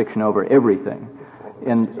jurisdiction over everything.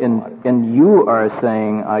 And you are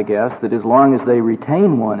saying, I guess, that as long as they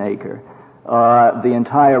retain 1 acre, the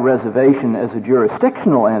entire reservation as a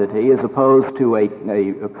jurisdictional entity, as opposed to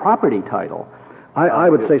a property title. I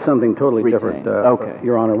would say something totally different,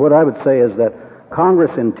 Your Honor. What I would say is that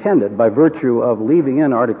Congress intended, by virtue of leaving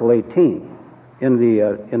in Article 18 in the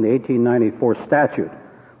 1894 statute,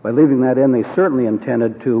 by leaving that in, they certainly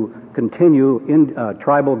intended to continue in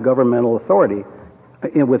tribal governmental authority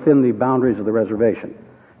within the boundaries of the reservation.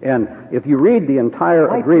 And if you read the entire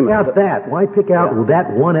agreement... Why pick out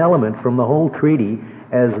that one element from the whole treaty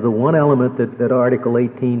as the one element that Article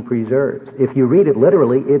 18 preserves? If you read it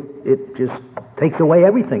literally, it just takes away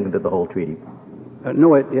everything that the whole treaty...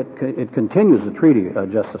 No, it continues the treaty,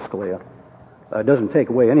 Justice Scalia. It doesn't take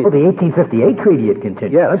away anything. Well, the 1858 treaty it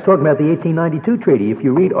continues. Yes. I was talking about the 1892 treaty. If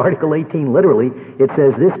you read Article 18 literally, it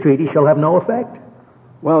says this treaty shall have no effect.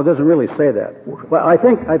 Well, it doesn't really say that. Well, I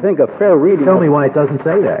think a fair reading... Tell me why it doesn't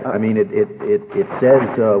say that. I mean, it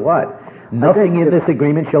says what? Nothing in this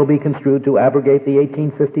agreement shall be construed to abrogate the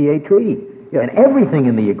 1858 treaty. Yes. And everything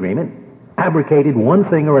in the agreement abrogated one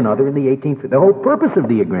thing or another in the 1858. The whole purpose of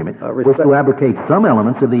the agreement was to abrogate some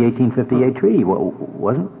elements of the 1858 treaty,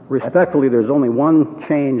 wasn't? Respectfully, there's only one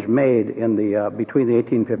change made in between the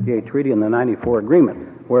 1858 treaty and the 94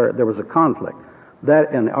 agreement, where there was a conflict.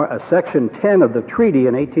 That in Section 10 of the treaty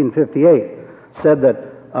in 1858 said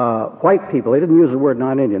that white people, they didn't use the word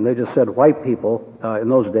non-Indian, they just said white people in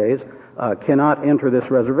those days cannot enter this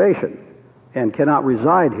reservation and cannot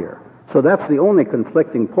reside here. So that's the only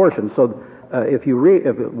conflicting portion. So if you read,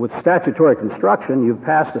 with statutory construction, you've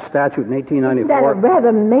passed a statute in 1894. That's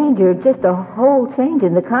rather major, just a whole change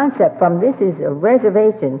in the concept from this is a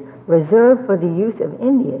reservation reserved for the use of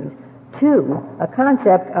Indians to a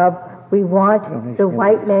concept of we want the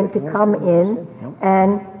white men to come in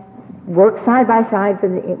and work side by side.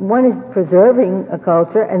 One is preserving a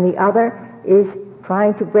culture and the other is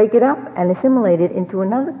trying to break it up and assimilate it into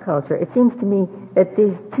another culture. It seems to me that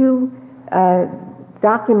these two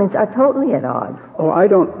documents are totally at odds. Oh, I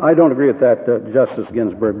don't agree with that, Justice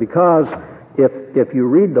Ginsburg, because if you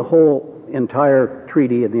read the whole entire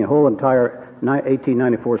treaty and the whole entire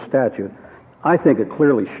 1894 statute, I think it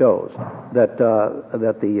clearly shows that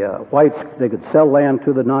the whites, they could sell land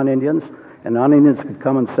to the non-Indians, and non-Indians could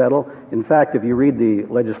come and settle. In fact, if you read the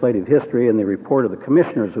legislative history and the report of the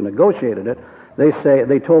commissioners who negotiated it,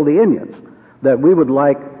 they told the Indians that we would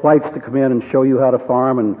like whites to come in and show you how to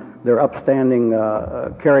farm and their upstanding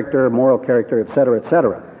character, moral character, et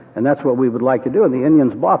cetera, and that's what we would like to do. And the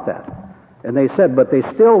Indians bought that, and they said, but they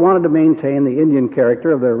still wanted to maintain the Indian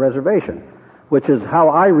character of their reservation, which is how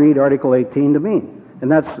I read Article 18 to mean. And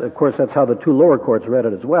that's, of course, that's how the two lower courts read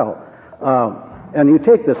it as well. And you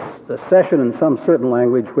take the cession in some certain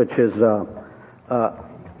language, which is,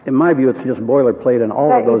 in my view, it's just boilerplate in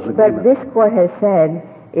all of those agreements. But this court has said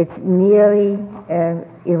it's nearly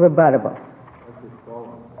irrebuttable.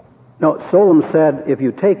 No, Solem said if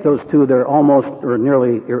you take those two, they're almost, or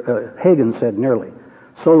nearly, Hagen said nearly.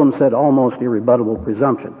 Solem said almost irrebuttable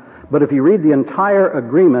presumption. But if you read the entire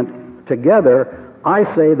agreement together, I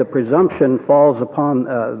say the presumption falls upon,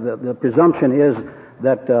 the presumption is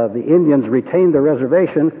that the Indians retained the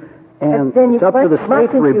reservation, and it's up to the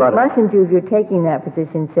state to rebut it. Mustn't you, if you're taking that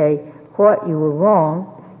position, say, court, you were wrong,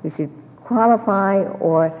 you should qualify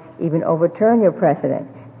or even overturn your precedent,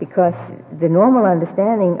 because the normal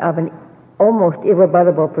understanding of an almost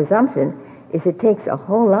irrebuttable presumption is it takes a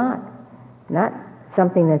whole lot, not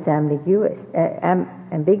something that's ambiguous.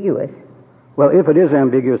 Well, if it is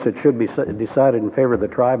ambiguous, it should be decided in favor of the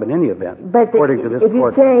tribe in any event, but according to this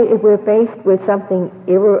court. If you say if we're faced with something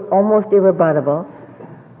almost irrebuttable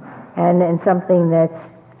and then something that's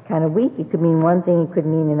kind of weak, it could mean one thing, it could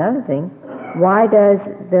mean another thing, why does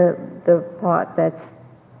the part that's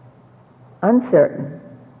uncertain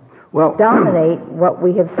dominate what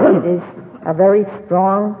we have said is a very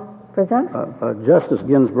strong presumption? Justice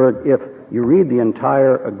Ginsburg, if you read the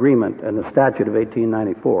entire agreement and the statute of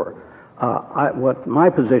 1894, what my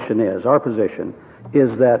position is, our position,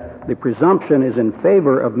 is that the presumption is in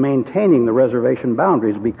favor of maintaining the reservation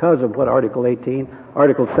boundaries because of what Article 18,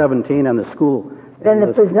 Article 17, and the school. Then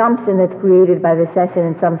the presumption that's created by the cession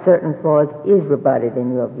in some certain clause is rebutted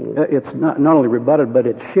in your view. It's not only rebutted, but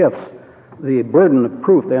it shifts. The burden of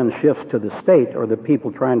proof then shifts to the state or the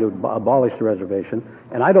people trying to abolish the reservation,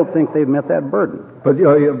 and I don't think they've met that burden. But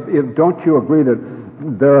don't you agree that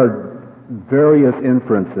there are various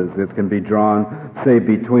inferences that can be drawn, say,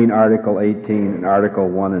 between Article 18 and Article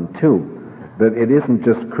 1 and 2, that it isn't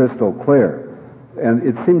just crystal clear? And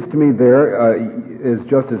it seems to me there, as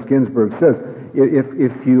Justice Ginsburg says,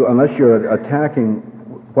 if you, unless you're attacking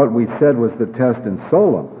what we said was the test in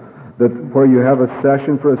Solem, that where you have a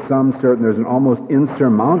cession for a sum certain, there's an almost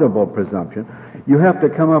insurmountable presumption, you have to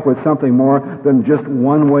come up with something more than just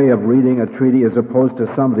one way of reading a treaty as opposed to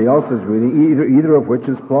somebody else's reading, either of which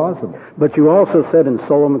is plausible. But you also said in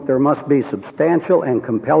Solem that there must be substantial and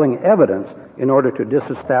compelling evidence in order to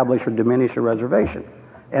disestablish or diminish a reservation.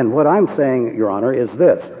 And what I'm saying, Your Honor, is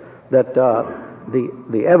this, that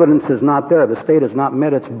the evidence is not there. The state has not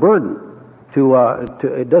met its burden.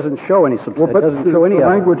 It doesn't show any substantial. Well, but the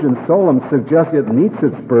language in Solem suggests it meets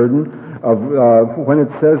its burden of when it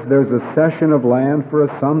says there's a cession of land for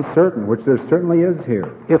a sum certain, which there certainly is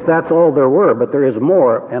here. If that's all there were, but there is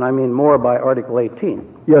more, and I mean more by Article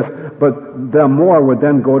 18. Yes, but the more would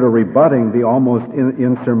then go to rebutting the almost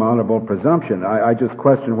insurmountable presumption. I just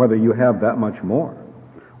question whether you have that much more.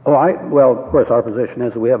 Well, of course, our position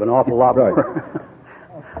is that we have an awful lot more.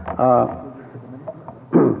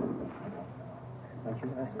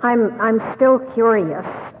 I'm still curious,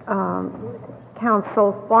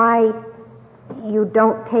 counsel, why you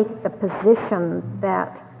don't take the position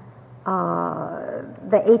that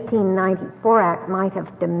the 1894 Act might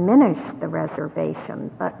have diminished the reservation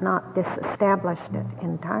but not disestablished it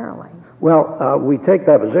entirely. Well, we take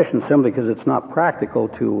that position simply because it's not practical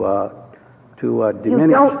to diminish.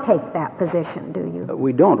 You don't take that position, do you?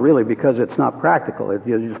 We don't really, because it's not practical.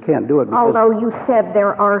 You just can't do it. Although you said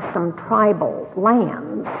there are some tribal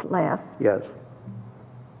lands left. Yes.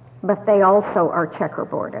 But they also are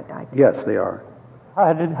checkerboarded, I think. Yes, they are.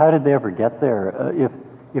 How did they ever get there?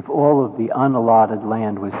 If all of the unallotted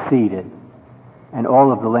land was ceded, and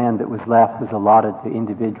all of the land that was left was allotted to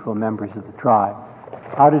individual members of the tribe,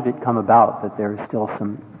 how did it come about that there are still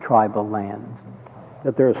some tribal lands?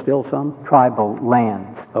 That there are still some? Tribal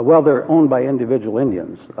lands. Well, they're owned by individual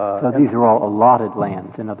Indians. So these are all allotted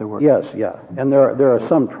lands, in other words? Yes, yeah. And there are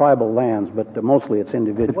some tribal lands, but mostly it's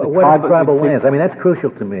individual. What are tribal lands? I mean, that's crucial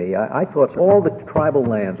to me. I thought all the tribal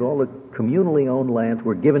lands, all the communally owned lands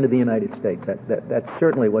were given to the United States. That's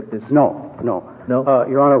certainly what this... No.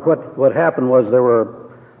 Your Honor, what happened was there were...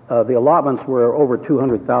 the allotments were over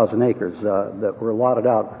 200,000 acres that were allotted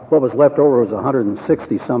out. What was left over was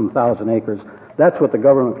 160-some thousand acres. That's what the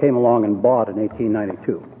government came along and bought in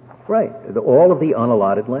 1892. Right. All of the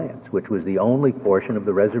unallotted lands, which was the only portion of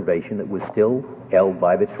the reservation that was still held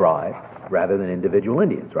by the tribe rather than individual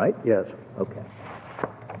Indians, right? Yes. Okay.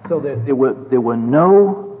 So there were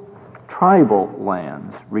no tribal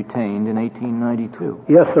lands retained in 1892.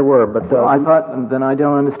 Yes, there were, but... I thought, then I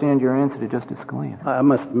don't understand your answer to Justice Scalia. I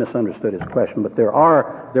must have misunderstood his question, but there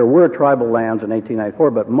were tribal lands in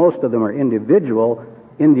 1894, but most of them are individual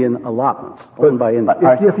Indian allotments owned by Indians.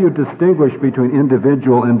 If you distinguish between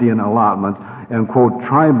individual Indian allotments and, quote,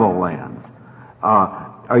 tribal lands,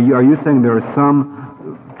 are you saying there are some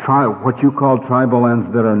what you call tribal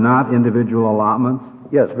lands that are not individual allotments?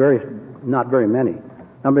 Yes, not very many.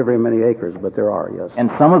 Not very many acres, but there are, yes.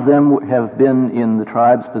 And some of them have been in the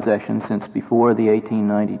tribe's possession since before the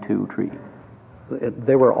 1892 treaty.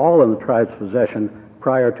 They were all in the tribe's possession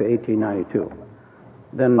prior to 1892.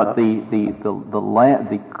 Then, but the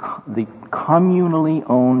communally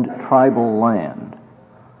owned tribal land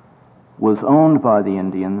was owned by the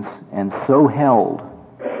Indians and so held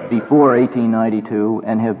before 1892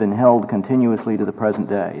 and have been held continuously to the present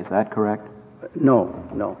day. Is that correct? No.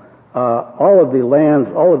 All of the lands,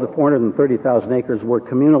 all of the 430,000 acres were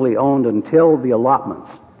communally owned until the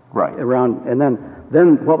allotments. Right. And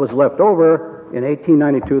then what was left over, in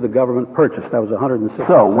 1892, the government purchased. That was 106.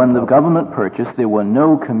 So when the government purchased, there were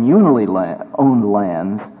no communally owned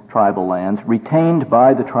lands, tribal lands, retained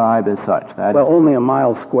by the tribe as such. Well, only a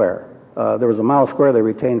mile square. There was a mile square they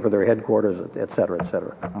retained for their headquarters, et cetera, et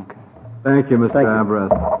cetera. Okay. Thank you, Mr.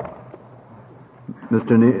 Abreth.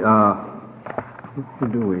 Mr. Who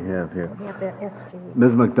do we have here? We have the SG.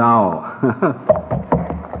 Ms. McDowell.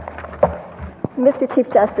 Mr. Chief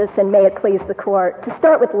Justice, and may it please the Court, to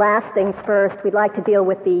start with last things first, we'd like to deal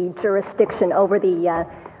with the jurisdiction over the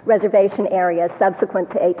reservation area subsequent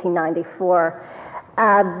to 1894.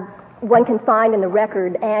 One can find in the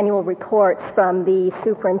record annual reports from the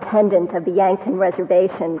superintendent of the Yankton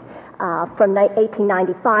Reservation from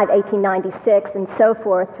 1895, 1896, and so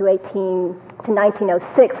forth to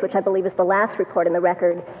 1906, which I believe is the last report in the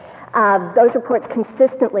record. Those reports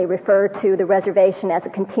consistently refer to the reservation as a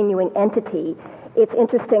continuing entity. It's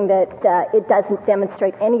interesting that it doesn't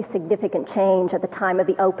demonstrate any significant change at the time of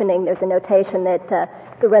the opening. There's a notation that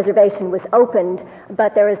the reservation was opened,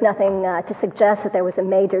 but there is nothing to suggest that there was a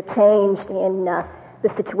major change in the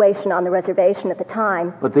situation on the reservation at the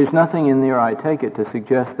time. But there's nothing in there, I take it, to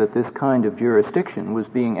suggest that this kind of jurisdiction was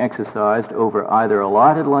being exercised over either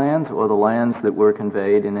allotted lands or the lands that were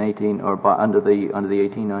conveyed in under the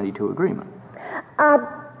 1892 agreement.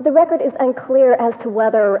 The record is unclear as to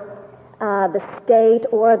whether the state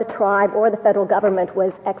or the tribe or the federal government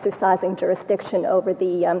was exercising jurisdiction over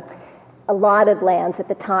the allotted lands at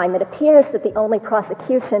the time. It appears that the only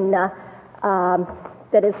prosecution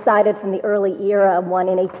that is cited from the early era, one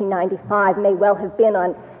in 1895, may well have been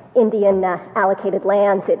on Indian allocated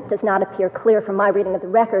lands. It does not appear clear from my reading of the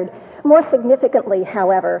record. More significantly,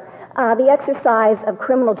 however, the exercise of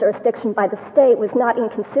criminal jurisdiction by the state was not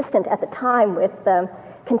inconsistent at the time with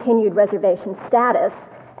continued reservation status.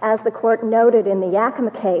 As the court noted in the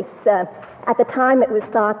Yakima case, at the time it was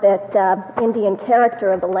thought that Indian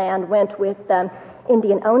character of the land went with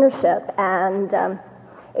Indian ownership, and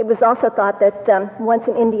it was also thought that once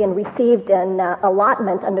an Indian received an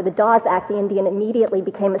allotment under the Dawes Act, the Indian immediately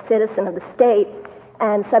became a citizen of the state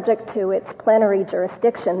and subject to its plenary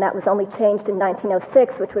jurisdiction. That was only changed in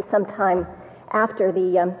 1906, which was sometime after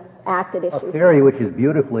the act at issue. A theory which is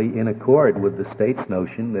beautifully in accord with the state's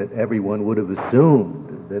notion that everyone would have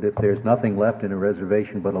assumed that if there's nothing left in a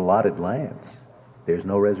reservation but allotted lands, there's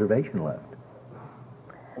no reservation left.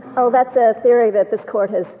 Oh, that's a theory that this court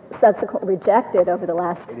has subsequently rejected over the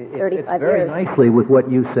last 35 years. It's very nicely with what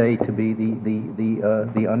you say to be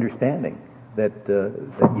the understanding that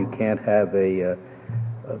you can't have the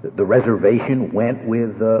reservation went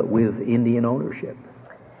with Indian ownership.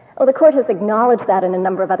 Well, the court has acknowledged that in a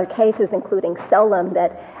number of other cases, including Solem,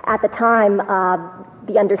 that at the time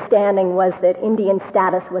the understanding was that Indian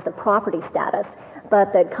status was a property status,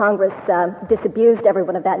 but that Congress disabused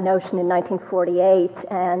everyone of that notion in 1948,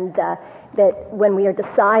 and that when we are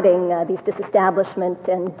deciding these disestablishment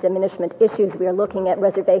and diminishment issues, we are looking at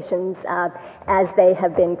reservations as they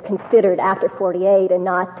have been considered after 48 and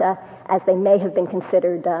not as they may have been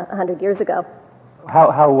considered 100 years ago.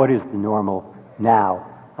 What is the normal now?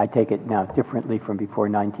 I take it now differently from before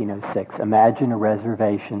 1906. Imagine a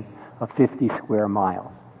reservation of 50 square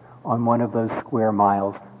miles. On one of those square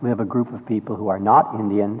miles live a group of people who are not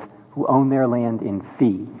Indians, who own their land in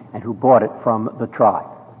fee, and who bought it from the tribe.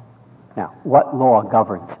 Now, what law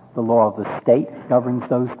governs? The law of the state governs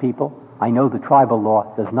those people. I know the tribal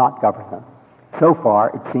law does not govern them. So far,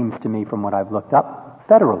 it seems to me from what I've looked up,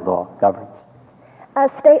 federal law governs.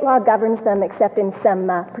 State law governs them, except in some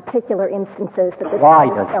particular instances that the Why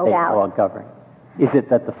state does spelled state out. law govern? Is it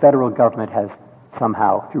that the federal government has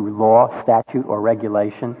somehow, through law, statute, or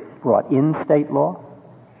regulation, brought in state law?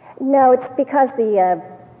 No, it's because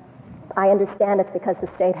I understand it's because the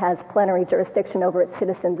state has plenary jurisdiction over its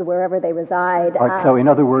citizens wherever they reside. All right, so in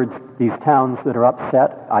other words, these towns that are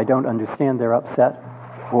upset, I don't understand they're upset,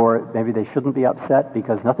 or maybe they shouldn't be upset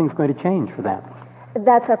because nothing's going to change for them.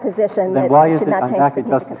 That's our position. Then that why it is should it, not I'm change back at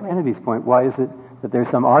Justice significantly. Kennedy's point, why is it that there's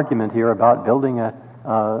some argument here about building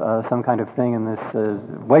some kind of thing in this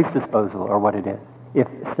waste disposal, or what it is, if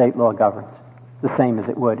state law governs? the same as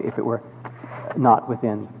it would if it were not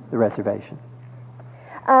within the reservation?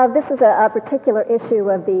 This is a particular issue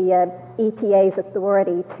of the EPA's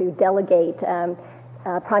authority to delegate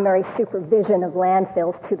primary supervision of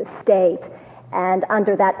landfills to the state. And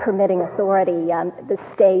under that permitting authority, the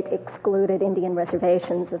state excluded Indian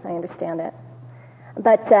reservations, as I understand it.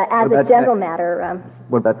 But as a general matter...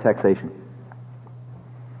 what about taxation?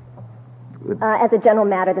 As a general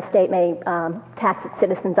matter, the state may tax its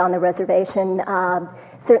citizens on the reservation.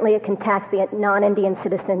 Certainly it can tax the non-Indian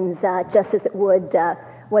citizens just as it would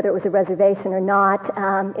whether it was a reservation or not.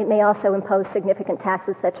 It may also impose significant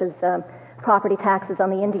taxes such as property taxes on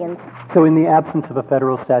the Indians. So in the absence of a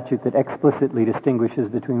federal statute that explicitly distinguishes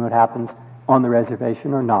between what happens on the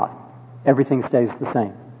reservation or not, everything stays the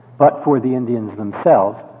same. But for the Indians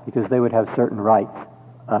themselves, because they would have certain rights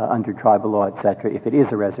under tribal law, etc., if it is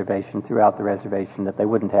a reservation throughout the reservation that they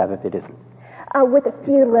wouldn't have if it isn't. With a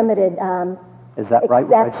few limited is that right?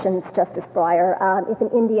 exceptions, Justice Breyer. If an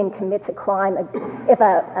Indian commits a crime, if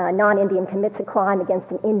a non-Indian commits a crime against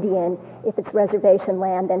an Indian, if it's reservation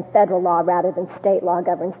land, then federal law rather than state law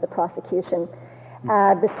governs the prosecution.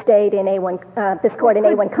 The state in A1, this court in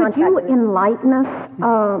A1 contract. Could you enlighten us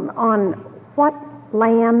on what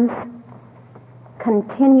lands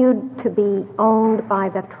continued to be owned by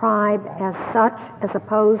the tribe as such, as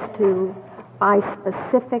opposed to by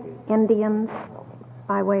specific Indians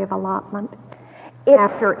by way of allotment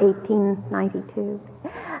after 1892?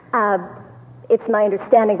 It's my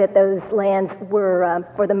understanding that those lands were,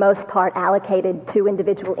 for the most part, allocated to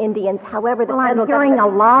individual Indians. However, the federal I'm hearing a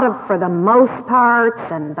lot of "for the most part"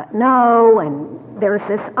 and "but no," and there's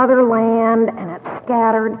this other land and it's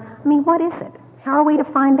scattered. I mean, what is it? How are we to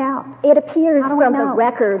find out? It appears from the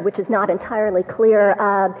record, which is not entirely clear,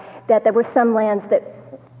 that there were some lands that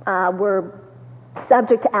were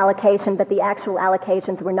subject to allocation, but the actual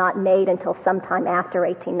allocations were not made until sometime after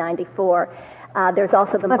 1894. There's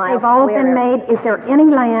also the But they've all been made. Is there any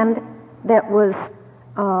land that was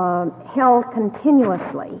held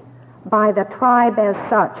continuously by the tribe as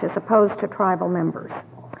such, as opposed to tribal members,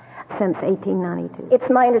 since 1892? It's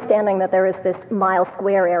my understanding that there is this mile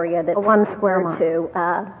square area that's 1 square mile.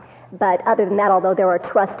 To. But other than that, although there are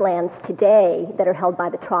trust lands today that are held by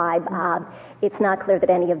the tribe, it's not clear that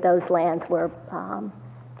any of those lands were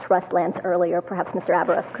trust lands earlier. Perhaps Mr.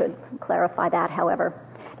 Aberoff could clarify that, however.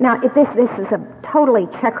 Now, if this is a totally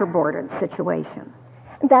checkerboarded situation.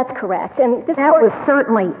 That's correct. And that was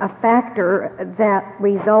certainly a factor that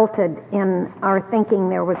resulted in our thinking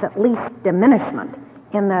there was at least diminishment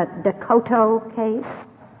in the Dakota case.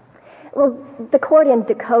 Well, the court in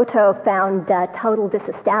Dakota found total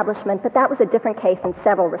disestablishment, but that was a different case in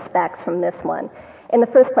several respects from this one. In the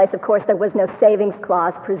first place, of course, there was no savings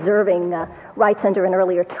clause preserving rights under an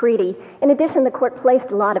earlier treaty. In addition, the court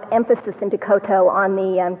placed a lot of emphasis in Dakota on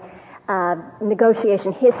the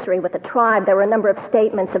negotiation history with the tribe. There were a number of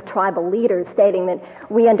statements of tribal leaders stating that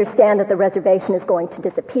we understand that the reservation is going to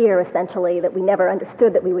disappear, essentially, that we never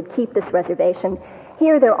understood that we would keep this reservation.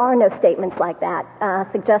 Here, there are no statements like that,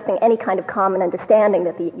 suggesting any kind of common understanding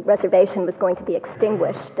that the reservation was going to be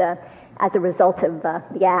extinguished as a result of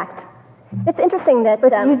the act. It's interesting that...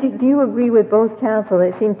 But do you agree with both counsel?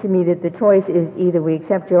 It seems to me that the choice is either we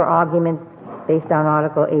accept your argument based on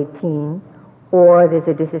Article 18, or there's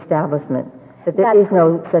a disestablishment, that there is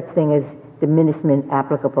no such thing as diminishment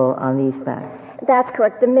applicable on these facts. That's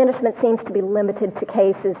correct. Diminishment seems to be limited to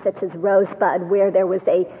cases such as Rosebud, where there was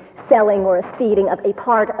a selling or a ceding of a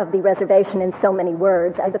part of the reservation in so many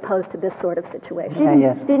words, as opposed to this sort of situation.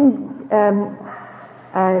 Didn't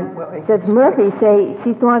Judge Murphy say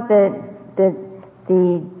she thought that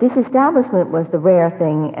the disestablishment was the rare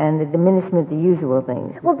thing and the diminishment the usual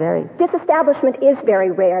thing? Well, disestablishment is very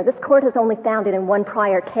rare. This court has only found it in one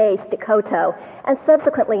prior case, Dakota, and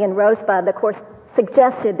subsequently in Rosebud, the court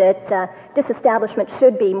suggested that disestablishment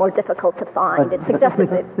should be more difficult to find. It suggested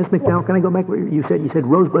that... Ms. McDowell, can I go back to what you said? You said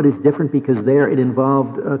Rosebud is different because there it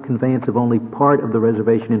involved a conveyance of only part of the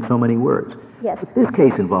reservation in so many words. Yes. But this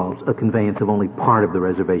case involves a conveyance of only part of the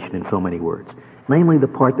reservation in so many words, namely the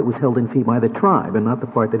part that was held in fee by the tribe and not the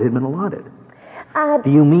part that had been allotted.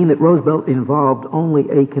 Do you mean that Rosebud involved only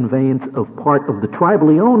a conveyance of part of the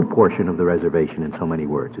tribally owned portion of the reservation in so many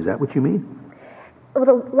words? Is that what you mean? Well,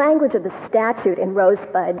 the language of the statute in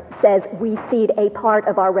Rosebud says we cede a part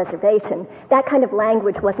of our reservation. That kind of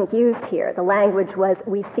language wasn't used here. The language was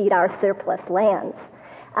we cede our surplus lands.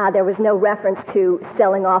 There was no reference to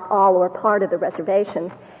selling off all or part of the reservation.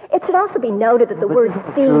 It should also be noted that the word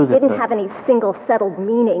cede didn't have any single settled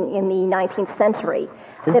meaning in the 19th century.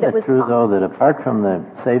 Isn't it true, though, that apart from the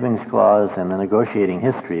savings clause and the negotiating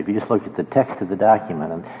history, if you just look at the text of the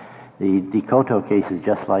document, and The Dakota case is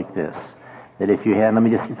just like this. That if you had, let me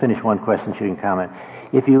just finish one question so you can comment.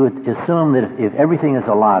 If you would assume that if everything is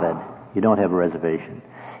allotted, you don't have a reservation.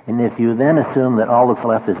 And if you then assume that all that's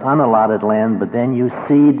left is unallotted land, but then you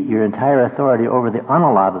cede your entire authority over the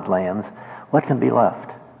unallotted lands, what can be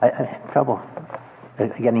left? I have trouble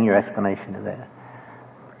getting your explanation of that.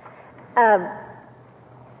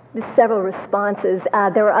 There's several responses.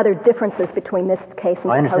 There are other differences between this case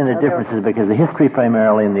and I understand the differences because the history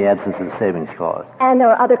primarily in the absence of the savings clause. And there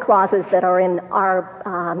are other clauses that are in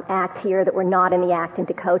our act here that were not in the act in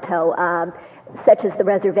Dakota, such as the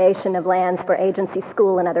reservation of lands for agency,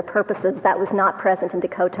 school, and other purposes. That was not present in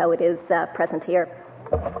Dakota. It is present here.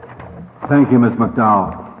 Thank you, Ms.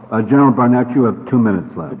 McDowell. General Barnett, you have 2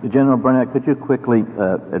 minutes left. General Barnett, could you quickly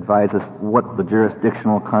advise us what the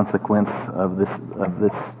jurisdictional consequence of this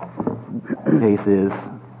case is?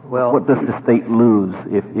 Well, what does the state lose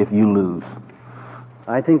if you lose?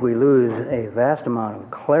 I think we lose a vast amount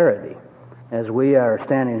of clarity as we are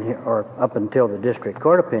standing here, or up until the district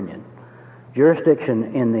court opinion.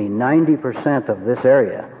 Jurisdiction in the 90% of this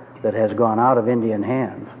area that has gone out of Indian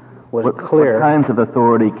hands was clear. What kinds of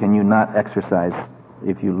authority can you not exercise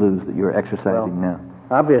if you lose that you're exercising now?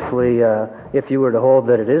 Obviously, if you were to hold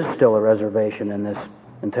that it is still a reservation in this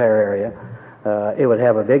entire area, it would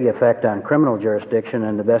have a big effect on criminal jurisdiction,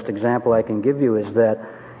 and the best example I can give you is that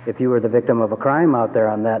if you were the victim of a crime out there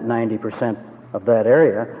on that 90% of that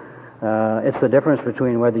area, it's the difference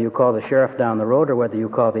between whether you call the sheriff down the road or whether you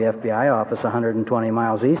call the FBI office 120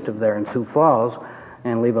 miles east of there in Sioux Falls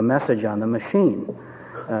and leave a message on the machine.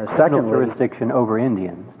 Secondly, jurisdiction over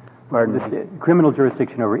Indians. Criminal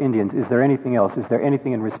jurisdiction over Indians. Is there anything else? Is there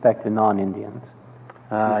anything in respect to non-Indians?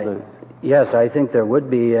 Yes, I think there would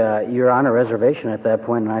be. You're on a reservation at that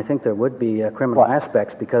point, and I think there would be criminal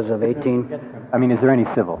aspects because of 18... I mean, is there any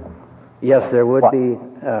civil? Yes, there would be.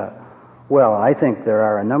 Well, I think there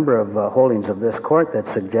are a number of holdings of this court that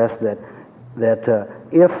suggest that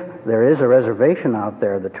if there is a reservation out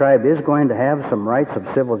there, the tribe is going to have some rights of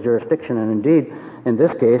civil jurisdiction, and indeed, in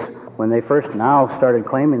this case, when they first now started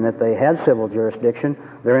claiming that they had civil jurisdiction,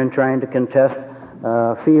 they're in trying to contest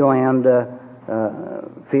fee land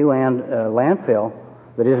landfill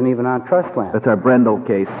that isn't even on trust land. That's our Brendel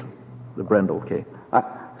case, the Brendel case.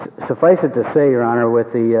 Suffice it to say, Your Honor,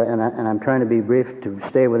 with the and I'm trying to be brief to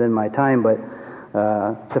stay within my time, but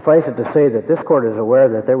suffice it to say that this court is aware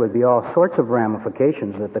that there would be all sorts of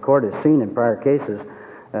ramifications that the court has seen in prior cases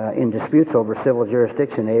in disputes over civil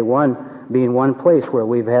jurisdiction, A1 being one place where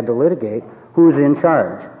we've had to litigate who's in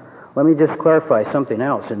charge. Let me just clarify something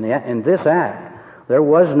else. In this act, there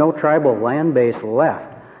was no tribal land base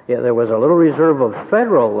left. There was a little reserve of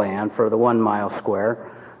federal land for the 1 mile square,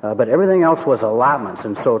 but everything else was allotments,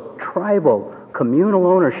 and so tribal communal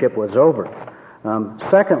ownership was over.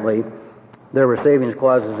 Secondly, there were savings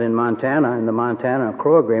clauses in Montana, in the Montana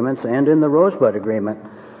Crow agreements, and in the Rosebud agreement.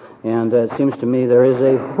 And it seems to me there is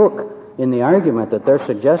a hook in the argument that they're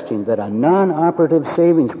suggesting that a non-operative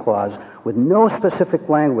savings clause with no specific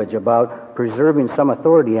language about preserving some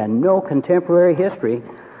authority and no contemporary history.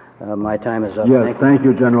 My time is up. Yes, thank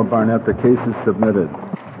you, General Barnett. The case is submitted.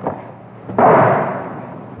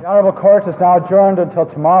 The Honorable Court is now adjourned until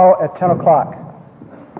tomorrow at 10 o'clock.